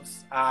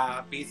loads.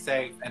 Be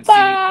safe and see you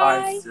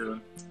guys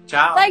soon.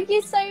 Ciao. Thank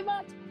you so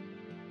much.